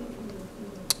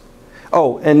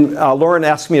 Oh, and Lauren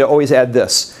asked me to always add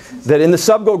this. That in the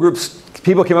sub-goal groups,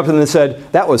 people came up to them and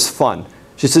said, that was fun.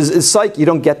 She says, it's psych, you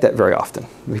don't get that very often.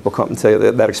 People come up and say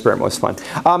that experiment was fun.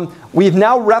 We've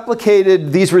now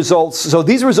replicated these results. So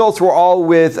these results were all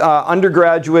with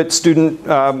undergraduate student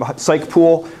psych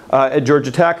pool at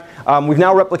Georgia Tech. We've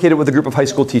now replicated with a group of high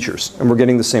school teachers, and we're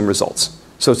getting the same results.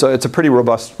 So it's a pretty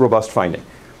robust finding.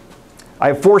 I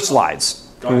have 4 slides.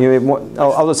 There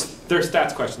are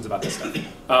stats questions about this stuff.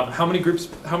 How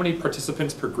many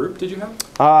participants per group did you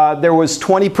have? There was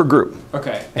 20 per group.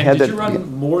 Okay. And did you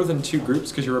run more than 2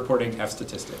 groups because you're reporting F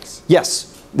statistics?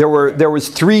 Yes. There was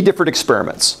 3 different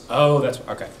experiments. Oh, that's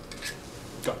okay.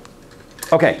 Go.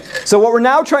 Okay. So what we're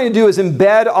now trying to do is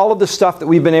embed all of the stuff that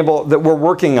we're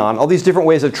working on, all these different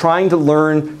ways of trying to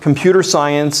learn computer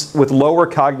science with lower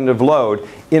cognitive load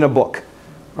in a book.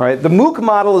 All right, the MOOC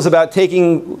model is about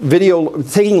taking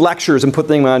lectures and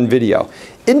putting them on video.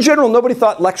 In general, nobody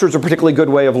thought lectures are a particularly good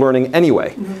way of learning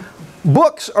anyway. Mm-hmm.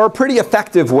 Books are a pretty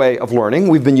effective way of learning.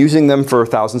 We've been using them for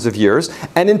thousands of years.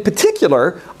 And in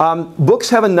particular, books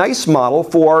have a nice model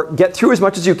for get through as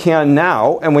much as you can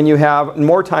now, and when you have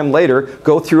more time later,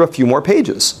 go through a few more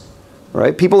pages. All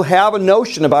right? People have a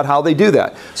notion about how they do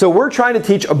that. So we're trying to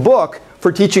teach a book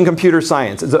for teaching computer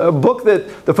science. It's a book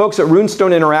that the folks at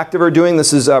Runestone Interactive are doing.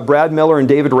 This is Brad Miller and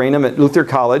David Rainham at Luther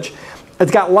College.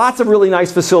 It's got lots of really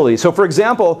nice facilities. So for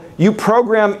example, you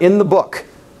program in the book.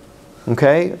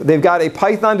 Okay? They've got a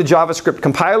Python to JavaScript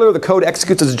compiler. The code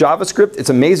executes as JavaScript. It's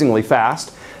amazingly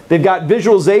fast. They've got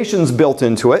visualizations built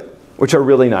into it, which are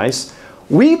really nice.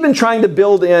 We've been trying to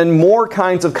build in more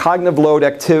kinds of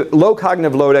low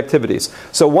cognitive load activities.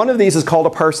 So one of these is called a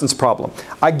Parsons problem.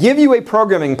 I give you a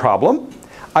programming problem.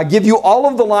 I give you all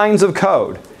of the lines of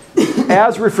code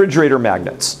as refrigerator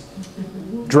magnets.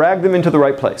 Drag them into the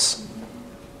right place.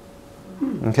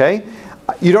 Okay?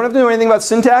 You don't have to know anything about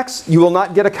syntax. You will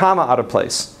not get a comma out of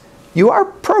place. You are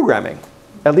programming.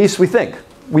 At least we think.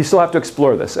 We still have to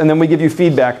explore this. And then we give you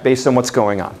feedback based on what's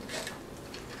going on.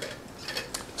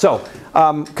 So,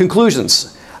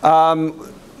 conclusions.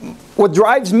 What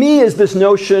drives me is this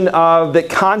notion of that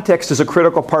context is a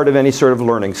critical part of any sort of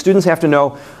learning. Students have to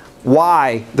know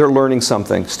why they're learning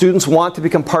something. Students want to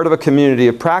become part of a community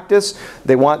of practice.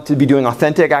 They want to be doing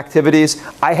authentic activities.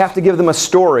 I have to give them a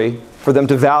story for them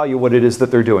to value what it is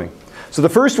that they're doing. So the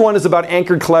first one is about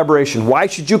anchored collaboration. Why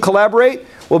should you collaborate?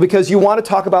 Well, because you want to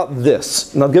talk about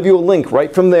this. And I'll give you a link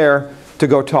right from there to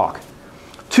go talk.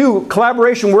 2,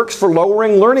 collaboration works for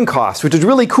lowering learning costs, which is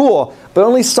really cool, but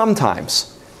only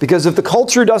sometimes. Because if the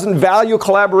culture doesn't value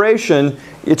collaboration,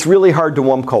 it's really hard to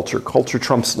wump culture. Culture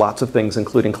trumps lots of things,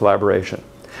 including collaboration.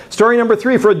 Story number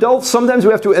 3, for adults, sometimes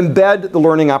we have to embed the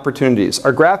learning opportunities.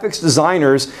 Our graphics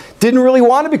designers didn't really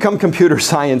want to become computer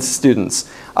science students.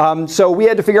 So we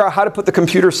had to figure out how to put the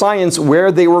computer science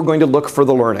where they were going to look for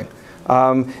the learning.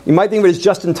 You might think of it as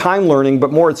just-in-time learning,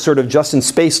 but more it's sort of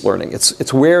just-in-space learning.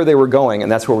 It's where they were going,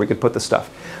 and that's where we could put the stuff.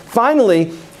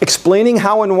 Finally, explaining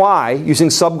how and why using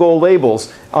sub-goal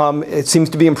labels, it seems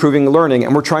to be improving the learning,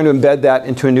 and we're trying to embed that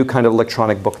into a new kind of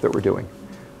electronic book that we're doing.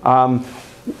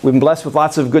 We've been blessed with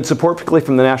lots of good support, particularly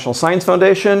from the National Science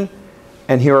Foundation.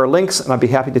 And here are links, and I'd be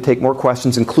happy to take more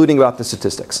questions, including about the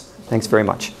statistics. Thanks very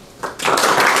much.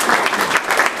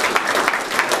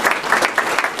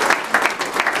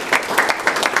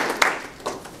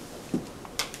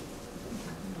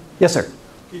 Yes, sir.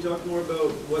 Can you talk more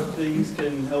about what things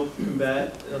can help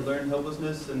combat learned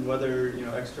helplessness, and whether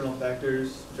external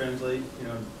factors translate? Do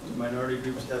minority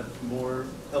groups have more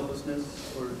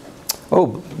helplessness, or?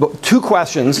 Oh, two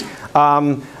questions.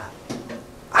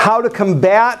 How to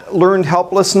combat learned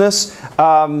helplessness.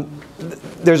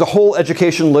 There's a whole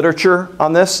education literature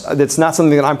on this. It's not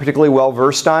something that I'm particularly well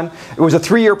versed on. It was a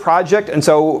 3-year project, and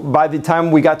so by the time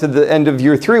we got to the end of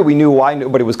year 3, we knew why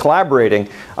nobody was collaborating.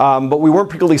 But we weren't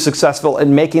particularly successful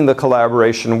in making the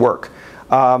collaboration work.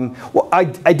 One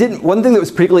thing that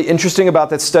was particularly interesting about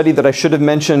that study that I should have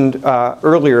mentioned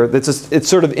earlier, it's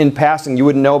sort of in passing, you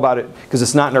wouldn't know about it because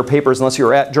it's not in our papers unless you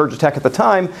were at Georgia Tech at the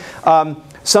time.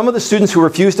 Some of the students who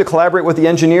refused to collaborate with the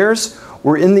engineers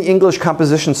were in the English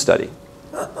composition study.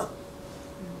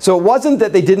 So it wasn't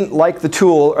that they didn't like the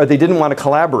tool or they didn't want to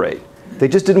collaborate. They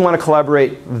just didn't want to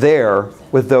collaborate there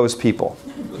with those people.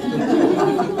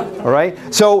 All right?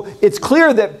 So it's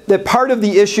clear that part of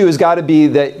the issue has got to be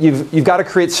that you've got to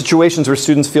create situations where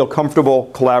students feel comfortable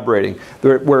collaborating,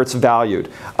 where it's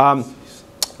valued.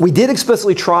 We did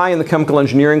explicitly try in the chemical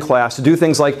engineering class to do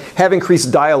things like have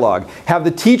increased dialogue, have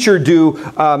the teacher do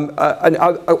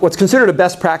what's considered a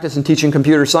best practice in teaching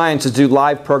computer science is do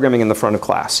live programming in the front of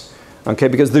class. Okay,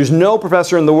 because there's no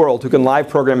professor in the world who can live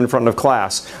program in front of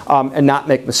class and not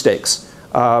make mistakes.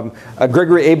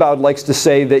 Gregory Abowd likes to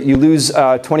say that you lose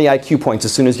 20 IQ points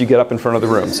as soon as you get up in front of the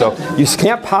room. So you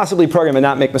can't possibly program and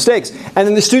not make mistakes. And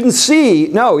then the students see,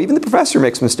 no, even the professor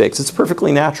makes mistakes. It's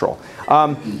perfectly natural.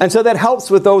 And so that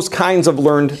helps with those kinds of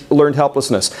learned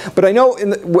helplessness. But I know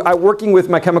working with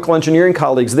my chemical engineering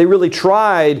colleagues, they really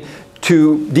tried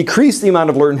to decrease the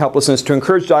amount of learned helplessness, to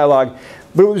encourage dialogue.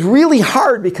 But it was really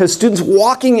hard because students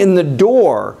walking in the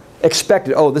door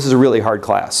expected, oh, this is a really hard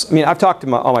class. I mean, I've talked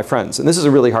to all my friends, and this is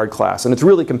a really hard class, and it's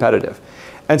really competitive.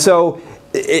 And so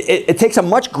it takes a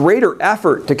much greater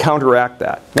effort to counteract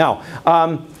that. Now,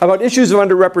 about issues of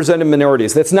underrepresented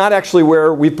minorities, that's not actually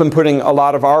where we've been putting a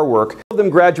lot of our work. 12 of them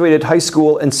graduated high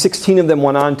school, and 16 of them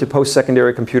went on to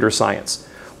post-secondary computer science,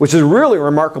 which is really a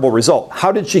remarkable result.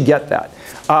 How did she get that?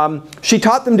 She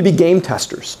taught them to be game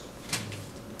testers.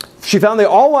 She found they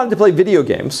all wanted to play video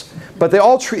games, but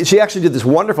she actually did this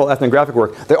wonderful ethnographic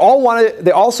work. They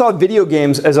all saw video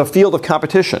games as a field of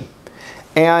competition.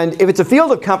 And if it's a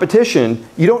field of competition,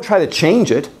 you don't try to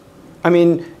change it. I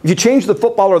mean, if you change the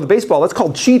football or the baseball, that's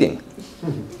called cheating,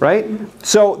 right?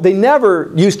 So they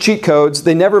never used cheat codes.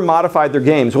 They never modified their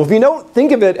games. Well, if you don't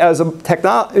think of it as a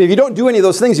technology, if you don't do any of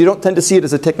those things, you don't tend to see it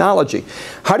as a technology.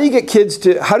 How do you get kids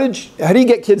to, how do you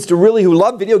get kids to really, who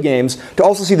love video games, to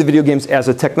also see the video games as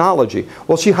a technology?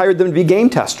 Well, she hired them to be game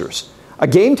testers. A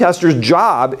game tester's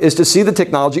job is to see the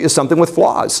technology as something with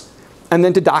flaws, and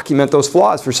then to document those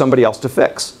flaws for somebody else to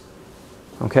fix.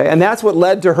 Okay? And that's what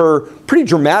led to her pretty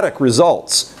dramatic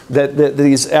results, that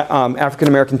these African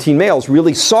American teen males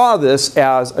really saw this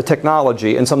as a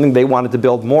technology and something they wanted to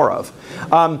build more of.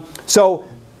 So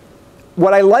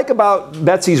what I like about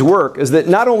Betsy's work is that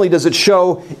not only does it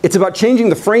show it's about changing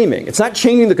the framing, it's not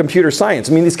changing the computer science.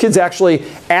 I mean, these kids actually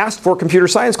asked for computer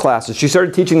science classes. She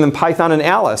started teaching them Python and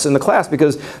Alice in the class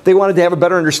because they wanted to have a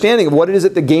better understanding of what it is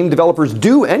that the game developers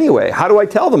do anyway. How do I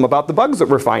tell them about the bugs that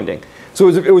we're finding? So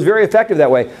it was very effective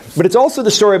that way. But it's also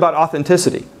the story about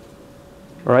authenticity.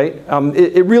 Right?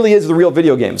 It really is the real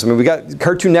video games. I mean, we got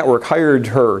Cartoon Network hired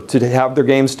her to have their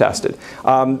games tested.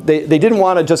 They didn't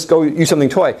want to just go use something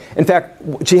toy. In fact,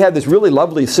 she had this really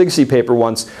lovely SIGC paper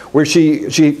once where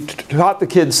she taught the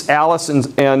kids Alice and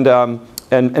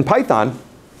Python,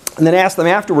 and then asked them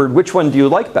afterward, which one do you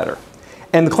like better?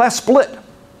 And the class split.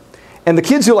 And the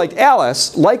kids who liked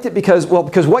Alice liked it because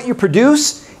what you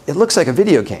produce, it looks like a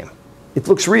video game. It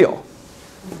looks real.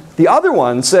 The other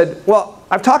one said, well,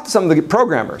 I've talked to some of the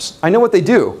programmers. I know what they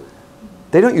do.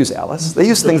 They don't use Alice. They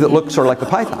use things that look sort of like the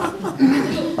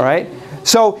Python. All right?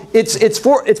 So it's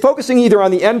focusing either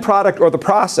on the end product or the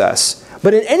process.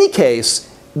 But in any case,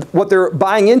 what they're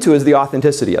buying into is the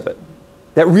authenticity of it.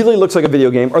 That really looks like a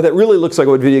video game, or that really looks like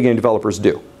what video game developers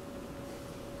do.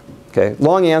 Okay,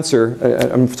 long answer.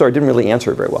 I'm sorry, I didn't really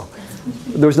answer it very well.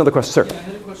 There was another question, sir. Yeah, I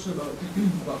had a question about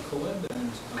collab,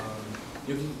 and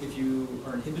if you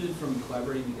are inhibited from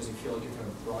collaborating because you feel like you're kind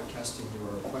of broadcasting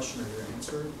your question or your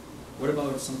answer, what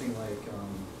about something like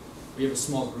we have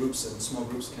small groups, and small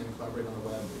groups can collaborate on the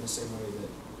web in the same way that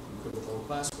equip the whole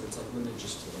class, but it's like limited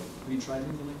just to like, have you tried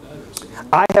anything like that? Or is it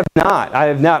I have not. I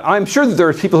have not. I'm sure that there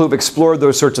are people who have explored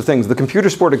those sorts of things. The Computer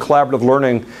Supported Collaborative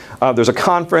Learning, there's a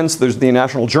conference, there's the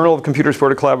National Journal of Computer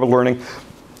Supported Collaborative Learning.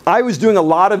 I was doing a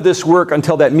lot of this work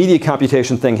until that media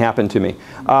computation thing happened to me.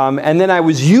 And then I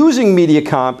was using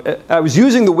I was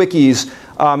using the wikis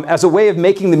as a way of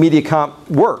making the media comp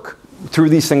work through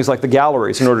these things like the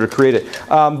galleries in order to create it.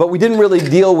 But we didn't really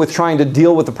deal with trying to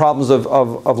deal with the problems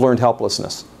of learned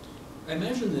helplessness. I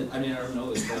imagine that, I mean, I don't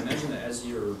know this, but I imagine that as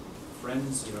your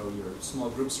friends, you know, your small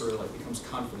group sort of like becomes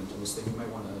confident in this thing, you might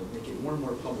want to make it more and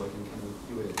more public and kind of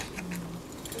do it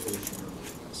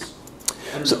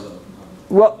I don't know though.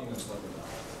 Well,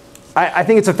 I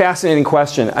think it's a fascinating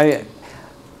question.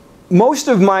 Most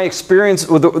of my experience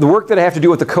with the work that I have to do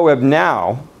with the CoEB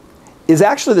now is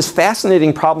actually this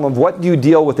fascinating problem of what do you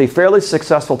deal with a fairly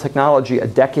successful technology a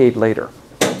decade later.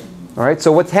 All right,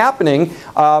 so what's happening,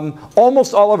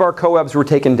 almost all of our CoEBs were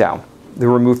taken down. They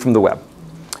were removed from the web.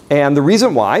 And the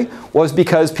reason why was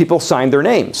because people signed their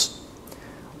names,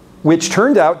 which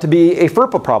turned out to be a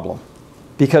FERPA problem.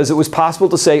 Because it was possible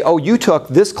to say, oh, you took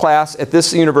this class at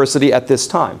this university at this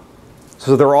time.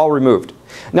 So they're all removed.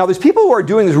 Now there's people who are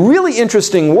doing this really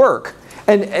interesting work.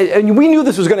 And we knew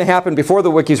this was going to happen before the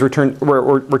wikis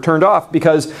were turned off,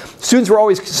 because students were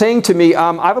always saying to me,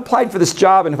 I've applied for this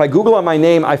job, and if I Google on my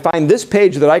name, I find this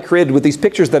page that I created with these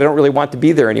pictures that I don't really want to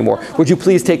be there anymore. Would you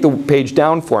please take the page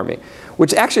down for me?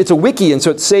 Which actually, it's a wiki, and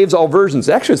so it saves all versions.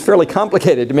 Actually, it's fairly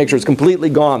complicated to make sure it's completely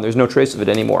gone. There's no trace of it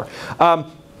anymore.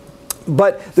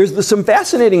 But there's some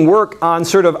fascinating work on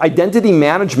sort of identity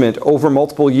management over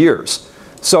multiple years.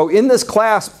 So in this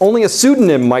class, only a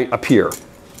pseudonym might appear.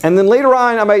 And then later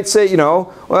on, I might say, you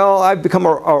know, well, I've become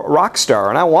a rock star,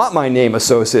 and I want my name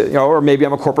associated. You know, or maybe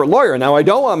I'm a corporate lawyer, now I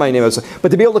don't want my name associated. But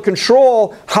to be able to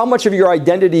control how much of your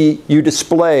identity you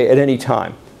display at any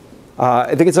time.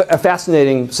 I think it's a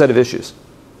fascinating set of issues.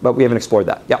 But we haven't explored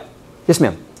that. Yeah. Yes,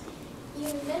 ma'am.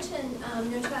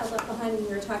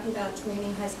 Talking about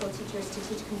training high school teachers to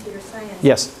teach computer science.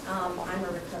 Yes. I'm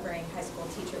a recovering high school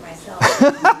teacher myself.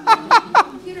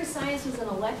 Computer science was an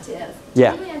elective.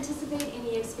 Yeah. Do you anticipate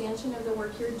any expansion of the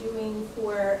work you're doing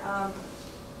for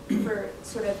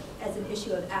sort of as an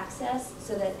issue of access,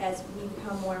 so that as we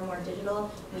become more and more digital,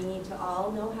 we need to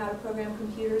all know how to program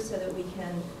computers so that we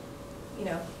can, you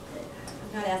know,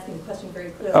 I'm not asking the question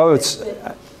very clearly. Oh, it's.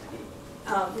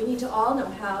 We need to all know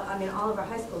how, I mean, all of our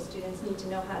high school students need to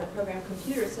know how to program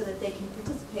computers so that they can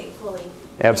participate fully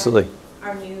Absolutely. in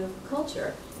our new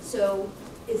culture. So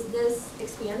is this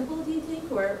expandable, do you think?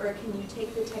 Or can you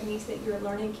take the techniques that you're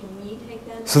learning, can we take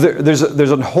them? So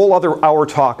there's a whole other hour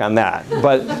talk on that.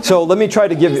 But so let me try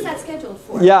to give you. What is that scheduled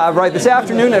for? Yeah, right. This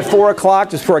afternoon at 4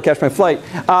 o'clock, just before I catch my flight.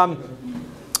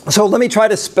 So let me try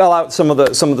to spell out some of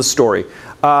the story.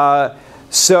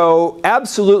 So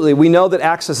absolutely, we know that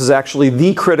access is actually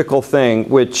the critical thing,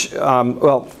 which,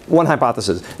 well, one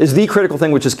hypothesis is the critical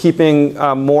thing which is keeping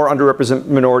more underrepresented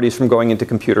minorities from going into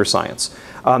computer science.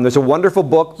 There's a wonderful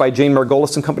book by Jane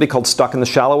Margolis and company called Stuck in the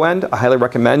Shallow End. I highly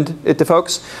recommend it to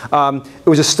folks. It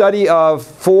was a study of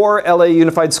 4 LA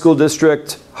Unified School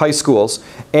District high schools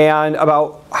and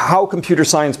about how computer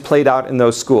science played out in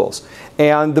those schools.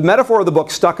 And the metaphor of the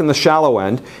book, Stuck in the Shallow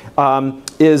End,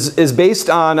 is based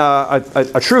on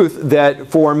a truth that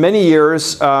for many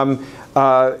years,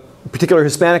 particularly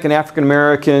Hispanic and African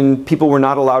American people were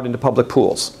not allowed into public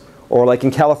pools. Or like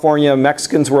in California,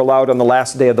 Mexicans were allowed on the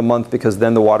last day of the month because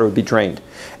then the water would be drained.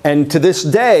 And to this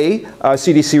day,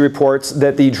 CDC reports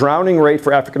that the drowning rate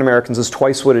for African Americans is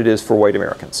twice what it is for white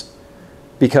Americans.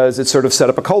 Because it's sort of set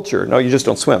up a culture. No, you just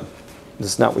don't swim.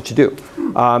 This is not what you do.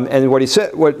 And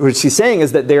what she's saying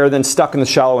is that they are then stuck in the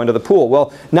shallow end of the pool.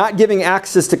 Well, not giving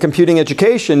access to computing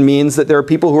education means that there are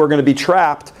people who are going to be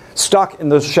trapped, stuck in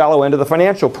the shallow end of the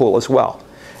financial pool as well.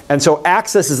 And so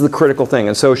access is the critical thing.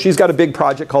 And so she's got a big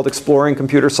project called Exploring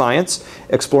Computer Science,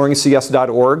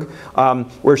 exploringcs.org,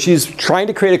 where she's trying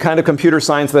to create a kind of computer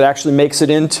science that actually makes it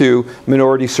into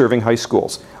minority-serving high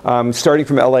schools. Starting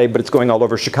from LA, but it's going all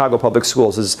over. Chicago Public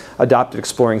Schools has adopted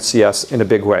Exploring CS in a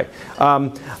big way.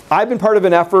 I've been part of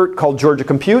an effort called Georgia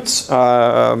Computes.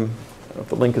 I don't know if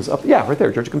the link is up. Yeah, right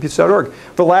there, georgiacomputes.org.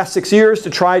 For the last 6 years to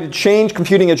try to change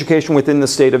computing education within the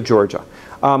state of Georgia.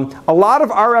 A lot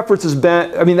of our efforts has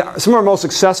been, I mean, some of our most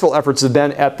successful efforts have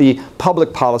been at the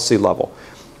public policy level.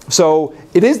 So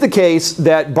it is the case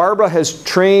that Barbara has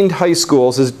trained high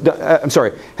schools,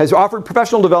 has offered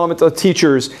professional development to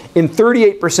teachers in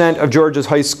 38% of Georgia's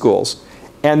high schools.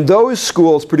 And those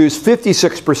schools produce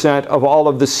 56% of all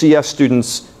of the CS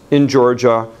students in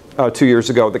Georgia 2 years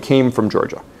ago that came from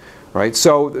Georgia. Right?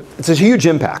 So it's a huge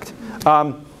impact.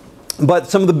 But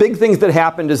some of the big things that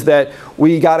happened is that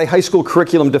we got a high school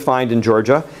curriculum defined in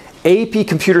Georgia. AP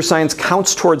Computer Science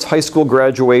counts towards high school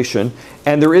graduation,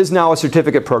 and there is now a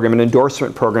certificate program, an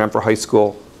endorsement program for high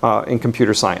school in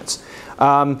computer science.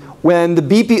 When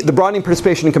the Broadening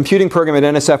Participation in Computing program at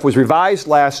NSF was revised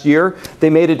last year,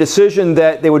 they made a decision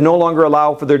that they would no longer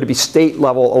allow for there to be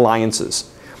state-level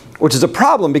alliances, which is a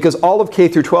problem because all of K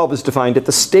through 12 is defined at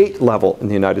the state level in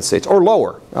the United States, or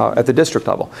lower, at the district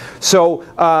level. So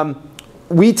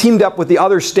we teamed up with the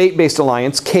other state-based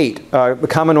alliance, CATE, the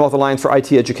Commonwealth Alliance for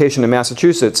IT Education in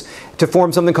Massachusetts, to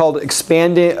form something called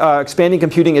Expanding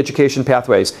Computing Education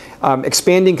Pathways,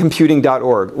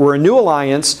 expandingcomputing.org. We're a new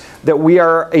alliance that we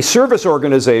are a service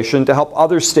organization to help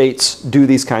other states do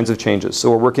these kinds of changes. So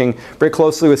we're working very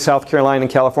closely with South Carolina and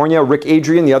California. Rick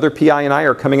Adrian, the other PI, and I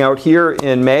are coming out here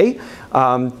in May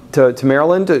to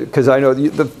Maryland, because I know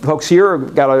the folks here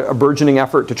have got a burgeoning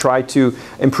effort to try to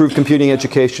improve computing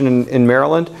education in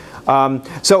Maryland.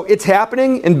 So it's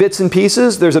happening in bits and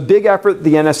pieces. There's a big effort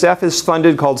the NSF has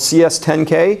funded called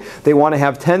CS10K. They want to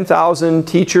have 10,000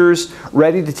 teachers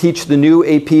ready to teach the new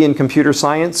AP in computer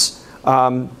science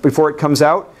before it comes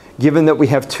out. Given that we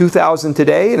have 2,000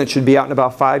 today and it should be out in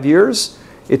about 5 years,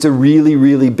 it's a really,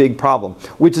 really big problem.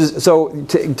 Which is, so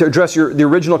to address the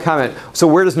original comment, so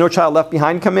where does No Child Left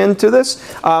Behind come into this?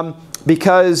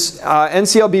 Because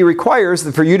NCLB requires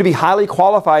that for you to be highly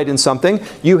qualified in something,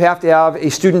 you have to have a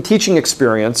student teaching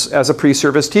experience as a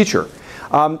pre-service teacher.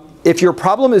 If your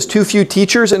problem is too few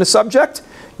teachers in a subject,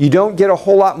 you don't get a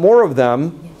whole lot more of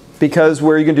them, because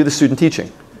where are you going to do the student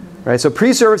teaching? Right? So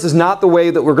pre-service is not the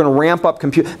way that we're going to ramp up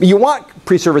you want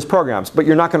pre-service programs, but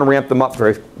you're not going to ramp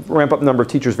up the number of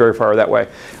teachers very far that way.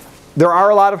 There are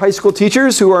a lot of high school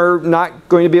teachers who are not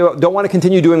going to don't want to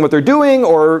continue doing what they're doing,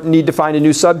 or need to find a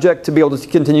new subject to be able to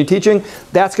continue teaching.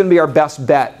 That's going to be our best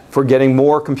bet for getting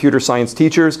more computer science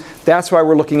teachers. That's why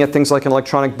we're looking at things like an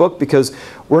electronic book, because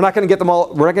we're not going to get them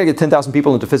all. We're not going to get 10,000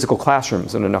 people into physical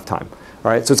classrooms in enough time.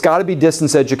 All right, so it's got to be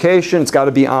distance education. It's got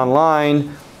to be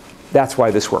online. That's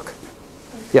why this work.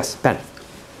 Yes, Ben.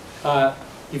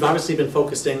 You've obviously been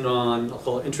focusing on, I'll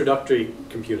call it, introductory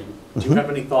computing. Do you have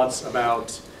any thoughts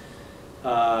about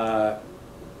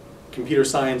computer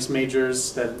science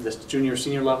majors at the junior,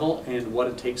 senior level, and what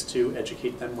it takes to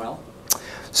educate them well?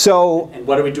 So, and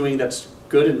what are we doing that's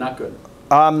good and not good?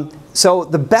 So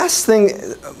the best thing,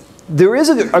 there is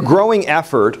a growing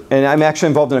effort, and I'm actually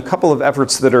involved in a couple of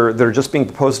efforts that are just being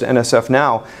proposed to NSF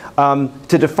now,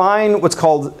 to define what's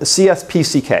called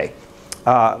CSPCK.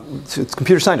 It's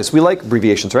computer scientists. We like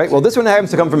abbreviations, right? Well, this one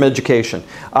happens to come from education.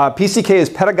 PCK is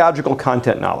pedagogical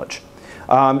content knowledge.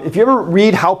 If you ever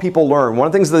read How People Learn, one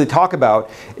of the things that they talk about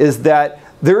is that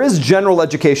there is general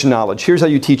education knowledge. Here's how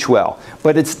you teach well.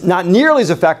 But it's not nearly as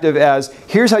effective as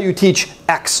here's how you teach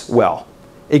X well.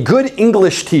 A good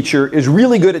English teacher is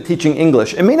really good at teaching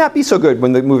English. It may not be so good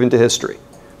when they move into history.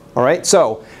 All right?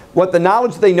 So what the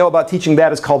knowledge they know about teaching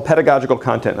that is called pedagogical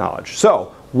content knowledge.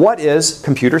 So what is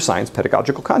computer science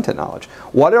pedagogical content knowledge?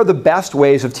 What are the best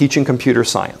ways of teaching computer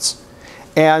science?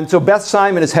 And so Beth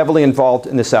Simon is heavily involved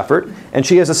in this effort, and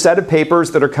she has a set of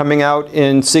papers that are coming out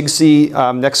in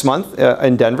SIGC next month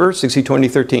in Denver, SIGC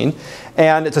 2013.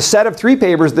 And it's a set of 3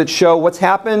 papers that show what's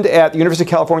happened at the University of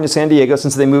California, San Diego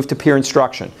since they moved to peer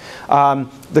instruction.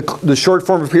 The short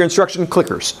form of peer instruction,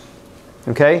 clickers.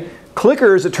 Okay?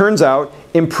 Clickers, it turns out,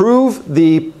 improve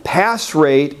the pass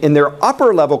rate in their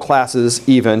upper level classes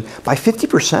even by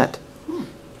 50%.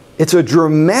 It's a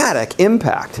dramatic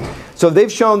impact. So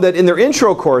they've shown that in their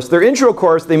intro course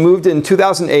they moved in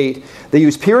 2008, they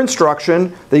use peer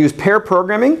instruction, they use pair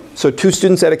programming, so 2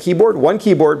 students at a keyboard, 1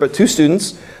 keyboard, but 2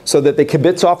 students, so that they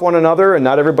kibitz off one another and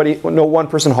no one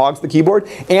person hogs the keyboard,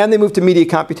 and they moved to media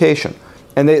computation.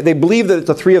 And they believe that it's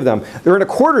the 3 of them. They're in a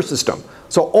quarter system.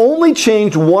 So only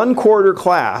changed 1 quarter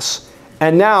class,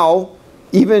 and now,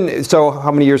 even, so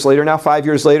how many years later now, 5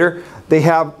 years later, they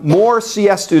have more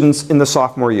CS students in the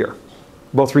sophomore year.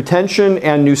 Both retention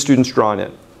and new students drawn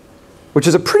in, which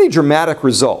is a pretty dramatic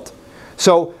result.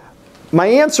 So my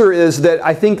answer is that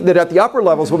I think that at the upper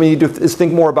levels, what we need to do is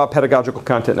think more about pedagogical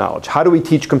content knowledge. How do we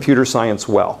teach computer science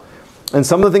well? And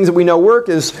some of the things that we know work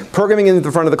is programming in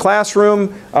the front of the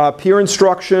classroom, peer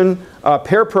instruction,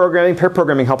 pair programming. Pair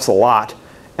programming helps a lot.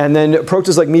 And then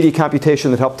approaches like media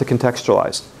computation that help to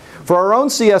contextualize. For our own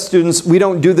CS students, we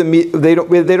don't do they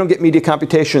don't get media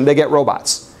computation, they get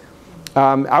robots.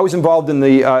 I was involved in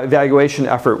the evaluation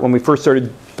effort when we first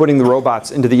started putting the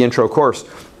robots into the intro course.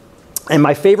 And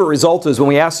my favorite result is when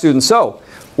we asked students, so,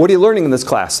 what are you learning in this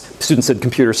class? Students said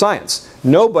computer science.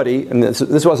 Nobody, and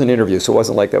this was an interview, so it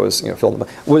wasn't like that was filled in.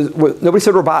 Nobody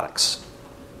said robotics.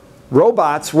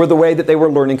 robots were the way that they were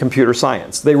learning computer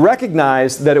science. They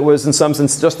recognized that it was, in some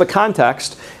sense, just the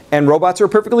context, and robots are a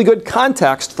perfectly good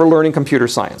context for learning computer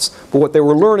science. But what they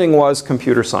were learning was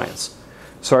computer science.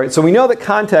 So we know that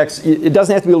context, it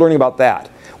doesn't have to be learning about that.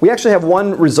 We actually have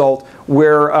one result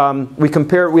where we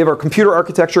have our computer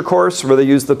architecture course where they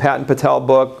use the Pat and Patel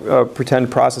book, Pretend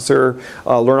Processor,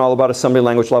 learn all about assembly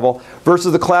language level,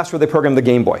 versus the class where they program the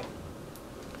Game Boy.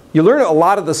 You learn a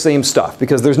lot of the same stuff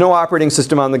because there's no operating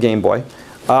system on the Game Boy.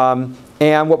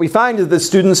 And what we find is that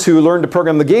students who learn to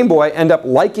program the Game Boy end up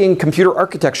liking computer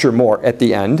architecture more at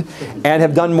the end and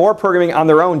have done more programming on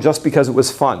their own just because it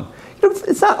was fun.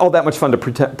 It's not all that much fun to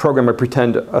program a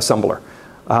pretend assembler.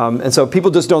 And so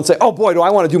people just don't say, oh boy, do I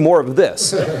want to do more of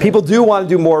this. People do want to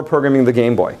do more programming the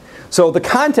Game Boy. So the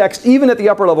context, even at the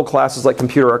upper level classes like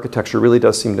computer architecture, really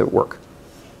does seem to work.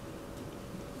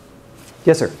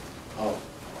 Yes, sir?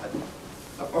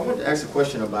 I wanted to ask a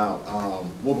question about,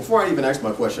 well, before I even ask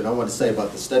my question, I want to say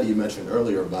about the study you mentioned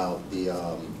earlier about the,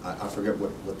 I forget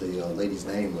what the lady's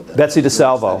name was. Betsy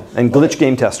DeSalvo and glitch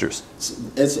game testers.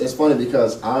 It's funny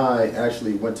because I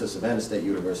actually went to Savannah State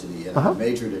University and I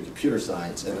majored in computer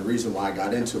science, and the reason why I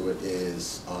got into it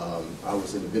is I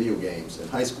was into video games in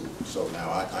high school. So now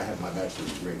I have my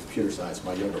bachelor's degree in computer science.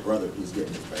 My younger brother, he's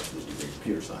getting his bachelor's degree in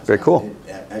computer science. Very cool.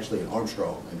 Actually in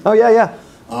Armstrong. Oh, yeah, yeah.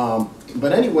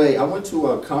 But anyway, I went to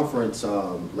a conference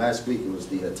last week. It was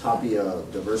the Tapia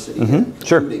Diversity and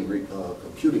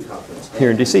Computing Conference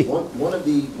here in DC. One of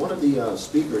the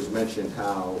speakers mentioned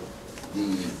how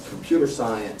the computer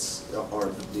science or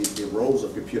the roles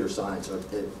of computer science are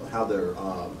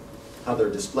how they're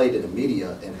displayed in the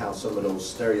media, and how some of those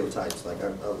stereotypes, like I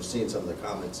was seeing some of the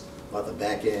comments about the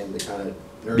back end, the kind of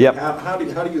nerd. Yep. How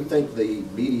do you think the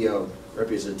media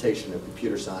representation of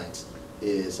computer science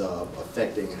is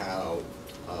affecting how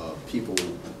people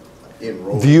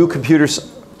enroll? View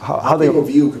computers, how people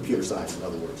view computer science, in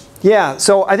other words. Yeah,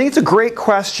 so I think it's a great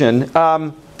question.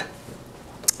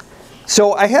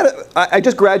 So I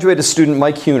just graduated student,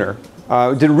 Mike Huner,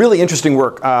 did really interesting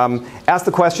work. Asked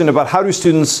the question about how do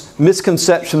students'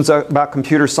 misconceptions about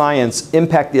computer science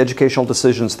impact the educational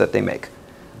decisions that they make.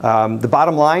 The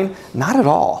bottom line, not at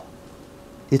all.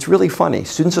 It's really funny.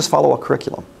 Students just follow a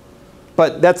curriculum.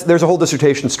 But there's a whole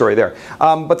dissertation story there.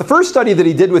 But the first study that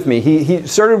he did with me, he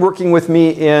started working with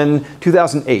me in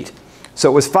 2008. So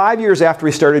it was 5 years after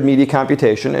we started media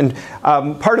computation. And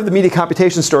part of the media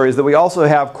computation story is that we also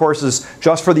have courses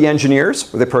just for the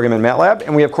engineers, where they program in MATLAB,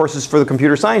 and we have courses for the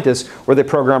computer scientists, where they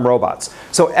program robots.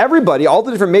 So everybody, all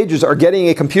the different majors, are getting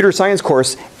a computer science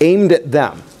course aimed at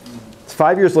them. It's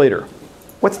 5 years later.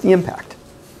 What's the impact?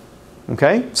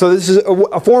 Okay, so this is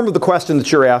a form of the question that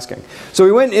you're asking. So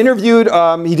we went and interviewed,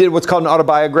 he did what's called an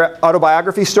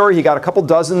autobiography story. He got a couple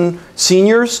dozen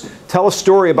seniors tell a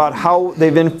story about how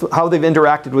they've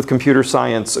interacted with computer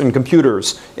science and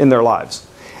computers in their lives.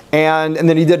 And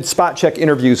then he did spot check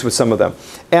interviews with some of them.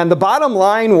 And the bottom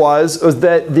line was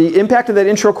that the impact of that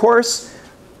intro course,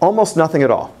 almost nothing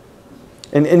at all.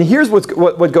 And here's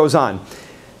what goes on.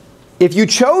 If you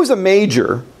chose a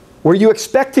major where you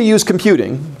expect to use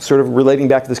computing, sort of relating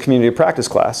back to this community of practice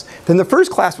class, then the first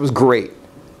class was great.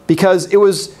 Because it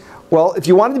was, well, if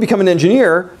you wanted to become an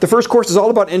engineer, the first course is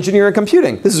all about engineering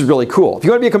computing. This is really cool. If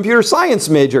you want to be a computer science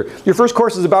major, your first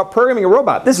course is about programming a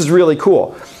robot. This is really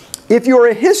cool. If you're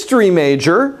a history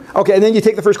major, okay, and then you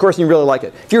take the first course and you really like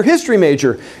it. If you're a history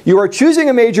major, you are choosing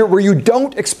a major where you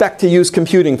don't expect to use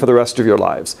computing for the rest of your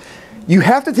lives. You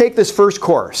have to take this first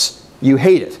course. You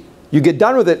hate it. You get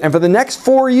done with it, and for the next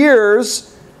 4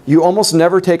 years, you almost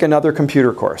never take another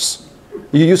computer course.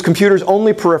 You use computers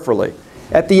only peripherally.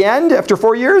 At the end, after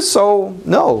 4 years, so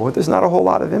no, there's not a whole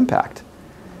lot of impact.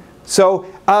 So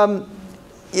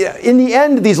yeah, in the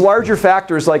end, these larger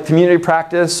factors like community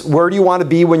practice, where do you want to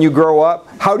be when you grow up,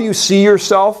 how do you see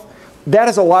yourself, that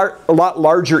has a lot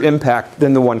larger impact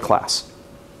than the one class.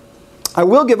 I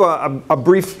will give a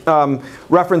brief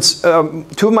reference.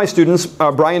 Two of my students,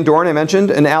 Brian Dorn, I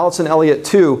mentioned, and Allison Elliott,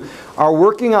 too, are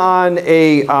working on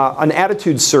an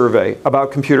attitude survey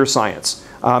about computer science.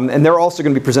 And they're also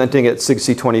going to be presenting at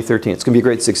SIGC 2013. It's going to be a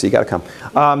great SIGC. You got to come.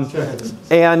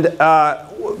 And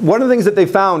one of the things that they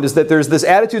found is that there's this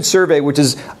attitude survey, which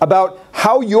is about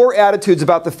how your attitudes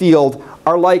about the field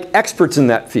are like experts in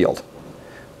that field.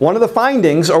 One of the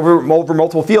findings over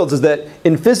multiple fields is that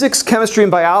in physics, chemistry, and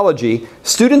biology,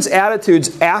 students'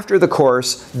 attitudes after the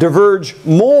course diverge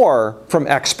more from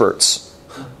experts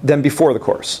than before the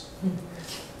course.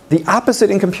 The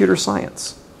opposite in computer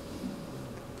science.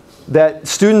 That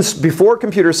students before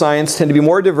computer science tend to be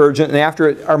more divergent and after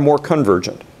it are more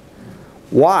convergent.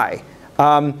 Why?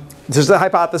 this is the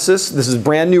hypothesis. This is a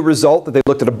brand new result that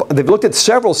they've looked at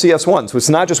several CS1s, so it's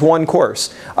not just one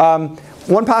course.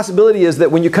 One possibility is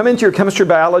that when you come into your chemistry,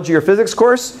 biology, or physics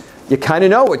course, you kind of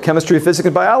know what chemistry, physics,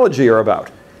 and biology are about.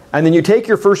 And then you take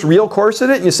your first real course in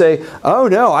it and you say, oh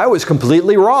no, I was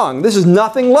completely wrong. This is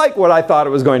nothing like what I thought it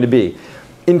was going to be.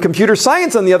 In computer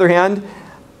science, on the other hand,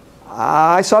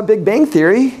 I saw Big Bang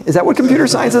Theory. Is that what computer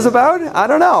science is about? I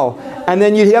don't know. And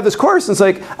then you have this course and it's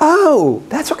like, oh,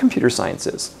 that's what computer science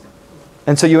is.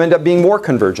 And so you end up being more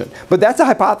convergent. But that's a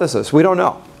hypothesis. We don't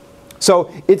know.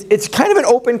 So it's kind of an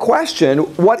open question.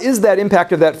 What is that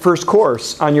impact of that first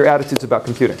course on your attitudes about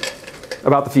computing,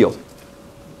 about the field?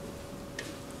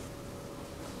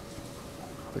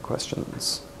 Other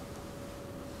questions?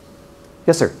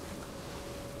 Yes, sir.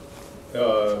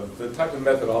 The type of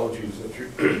methodologies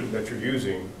that you're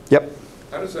using. Yep.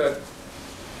 How does that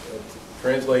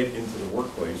translate into the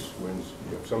workplace when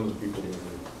some of the people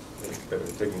that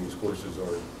are taking these courses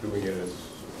are doing it as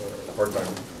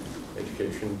part-time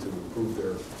education to improve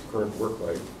their current work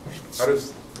life? How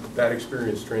does that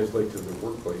experience translate to the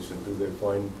workplace, and do they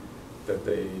find that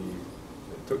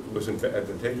it was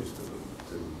advantageous to them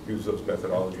to use those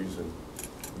methodologies and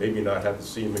maybe not have to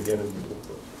see them again in the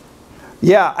workplace?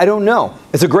 Yeah, I don't know.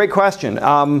 It's a great question.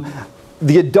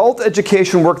 The adult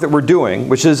education work that we're doing,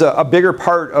 which is a bigger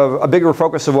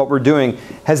focus of what we're doing,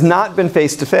 has not been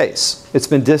face-to-face. It's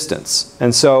been distance.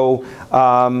 And so,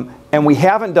 and we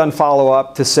haven't done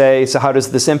follow-up to say, so how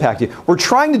does this impact you? We're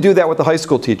trying to do that with the high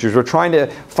school teachers. We're trying to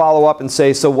follow up and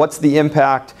say, so what's the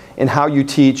impact in how you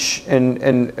teach,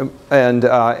 and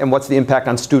what's the impact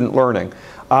on student learning?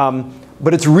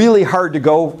 But it's really hard to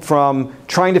go from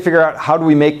trying to figure out how do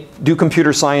we do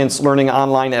computer science learning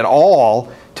online at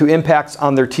all to impacts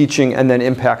on their teaching and then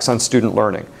impacts on student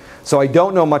learning. So I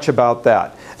don't know much about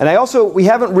that. And we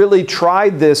haven't really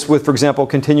tried this with, for example,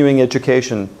 continuing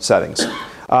education settings.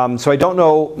 So I don't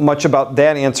know much about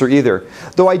that answer either.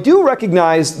 Though I do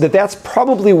recognize that that's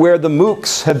probably where the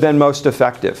MOOCs have been most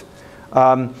effective.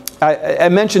 I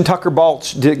mentioned Tucker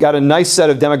Balch got a nice set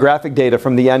of demographic data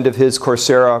from the end of his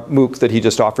Coursera MOOC that he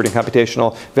just offered in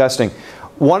computational investing.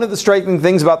 One of the striking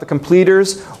things about the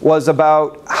completers was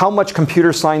about how much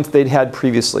computer science they'd had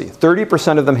previously.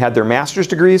 30% of them had their master's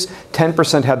degrees,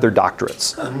 10% had their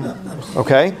doctorates.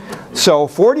 Okay? So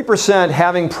 40%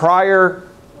 having prior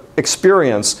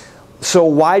experience. So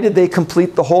why did they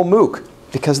complete the whole MOOC?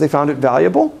 Because they found it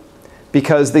valuable?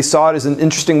 Because they saw it as an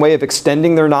interesting way of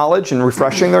extending their knowledge and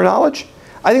refreshing their knowledge?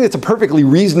 I think it's a perfectly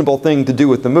reasonable thing to do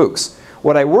with the MOOCs.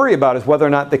 What I worry about is whether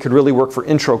or not they could really work for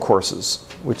intro courses,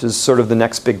 which is sort of the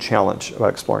next big challenge about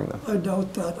exploring them. I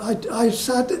doubt that. I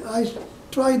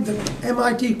tried the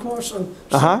MIT course on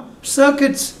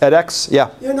circuits. edX, yeah.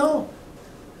 You know,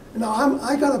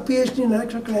 I got a PhD in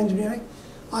electrical engineering.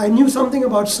 I knew something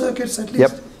about circuits, at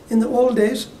least in the old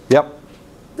days. Yep.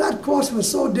 That course was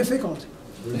so difficult.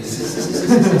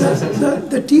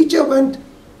 the teacher went,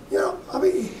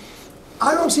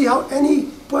 I don't see how any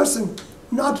person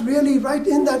not really right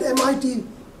in that MIT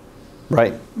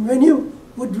menu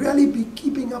would really be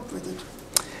keeping up with it.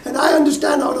 And I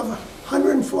understand out of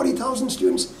 140,000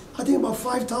 students, I think about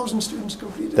 5,000 students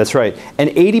completed. That's right. And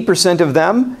 80% of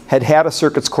them had had a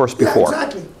circuits course before. Yeah,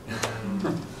 exactly.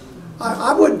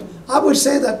 I would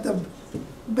say that the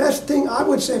best thing I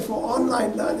would say for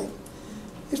online learning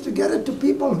is to get it to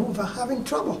people who are having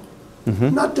trouble,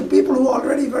 not to people who are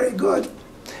already very good.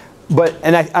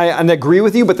 And I agree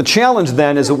with you, but the challenge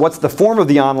then is what's the form of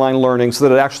the online learning so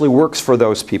that it actually works for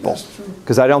those people.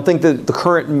 Because I don't think that the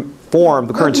current form,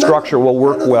 the current structure will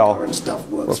work well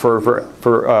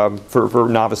for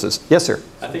novices. Yes, sir?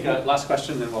 I think last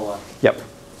question, then we'll... Yep.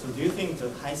 So do you think the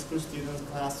high school student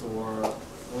class or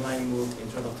online MOOC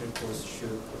introductory course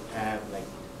should have like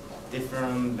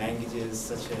different languages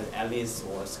such as Alice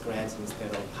or Scratch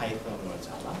instead of Python or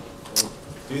Java? Or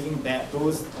do you think that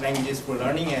those languages for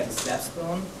learning as a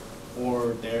stepstone,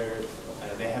 or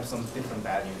they have some different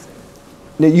values in it?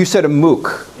 Now, you said a MOOC.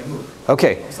 Yeah, MOOC.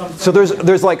 Okay. So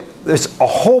there's a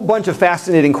whole bunch of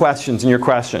fascinating questions in your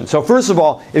question. So first of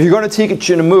all, if you're going to teach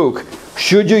in a MOOC,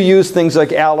 should you use things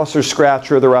like Alice or Scratch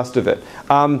or the rest of it?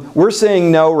 We're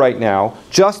saying no right now,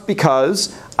 just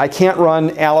because I can't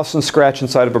run Alice and Scratch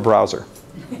inside of a browser.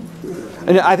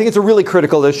 And I think it's a really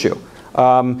critical issue.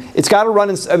 It's got to run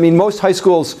in, most high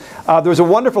schools, there was a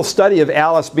wonderful study of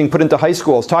Alice being put into high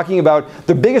schools talking about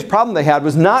the biggest problem they had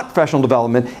was not professional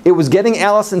development, it was getting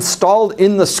Alice installed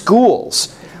in the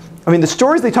schools. I mean, the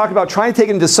stories they talked about trying to take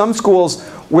it into some schools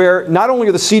where not only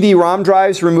are the CD-ROM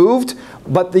drives removed,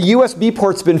 but the USB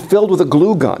port's been filled with a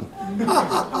glue gun.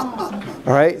 All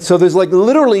All right, so there's like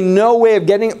literally no way of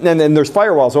getting, and then there's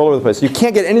firewalls all over the place. You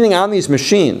can't get anything on these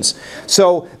machines.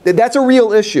 So that's a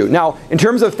real issue. Now, in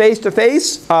terms of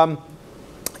face-to-face, yeah,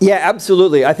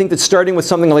 absolutely. I think that starting with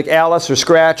something like Alice or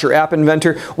Scratch or App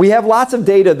Inventor, we have lots of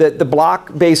data that the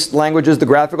block-based languages, the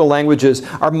graphical languages,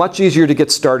 are much easier to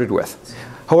get started with.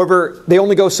 However, they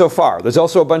only go so far. There's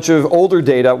also a bunch of older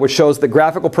data which shows that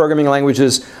graphical programming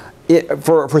languages,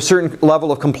 for a certain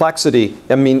level of complexity,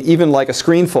 I mean, even like a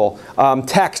screenful,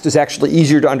 text is actually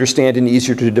easier to understand and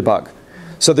easier to debug.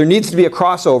 So there needs to be a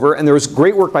crossover, and there was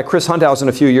great work by Chris Hunthausen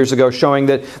a few years ago showing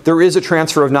that there is a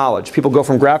transfer of knowledge. People go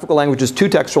from graphical languages to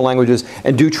textual languages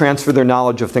and do transfer their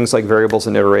knowledge of things like variables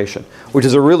and iteration, which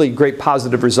is a really great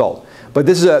positive result. But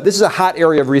this is a hot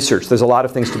area of research. There's a lot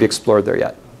of things to be explored there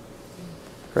yet.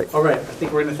 Great. All right, I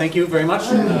think we're going to thank you very much.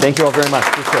 Thank you all very much.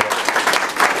 Appreciate it.